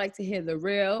podcasts, and I like to hear the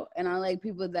real, and I like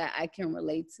people that I can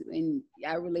relate to, and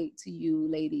I relate to you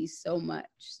ladies so much,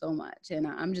 and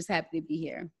I'm just happy to be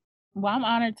here. Well, I'm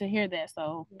honored to hear that,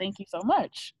 so thank you so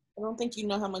much. I don't think you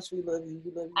know how much we love you.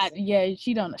 We love you. Yeah,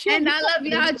 she don't. And I love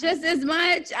y'all just as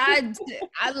much. I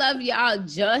love y'all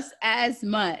just as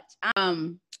much.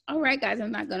 All right, guys,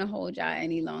 I'm not gonna hold y'all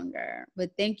any longer,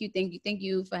 but thank you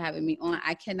for having me on.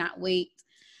 I cannot wait.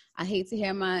 I hate to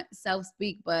hear myself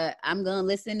speak, but I'm gonna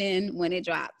listen in when it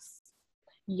drops.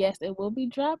 Yes, it will be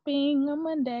dropping on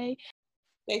Monday.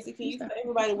 Stacey, can you tell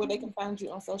everybody where they can find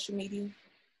you on social media?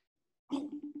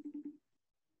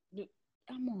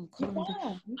 I'm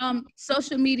on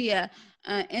social media,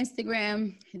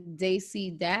 Instagram, Daisy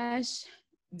 __ DASH__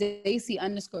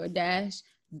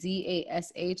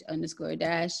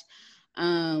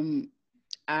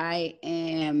 I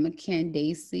am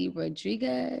Candace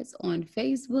Rodriguez on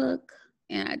Facebook,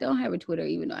 and I don't have a Twitter,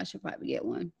 even though I should probably get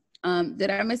one. Did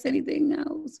I miss anything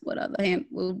else? What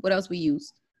else we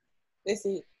use? That's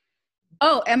it.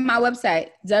 Oh, and my website,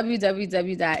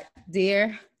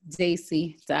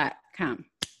 www.deardaisy.com.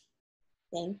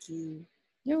 Thank you.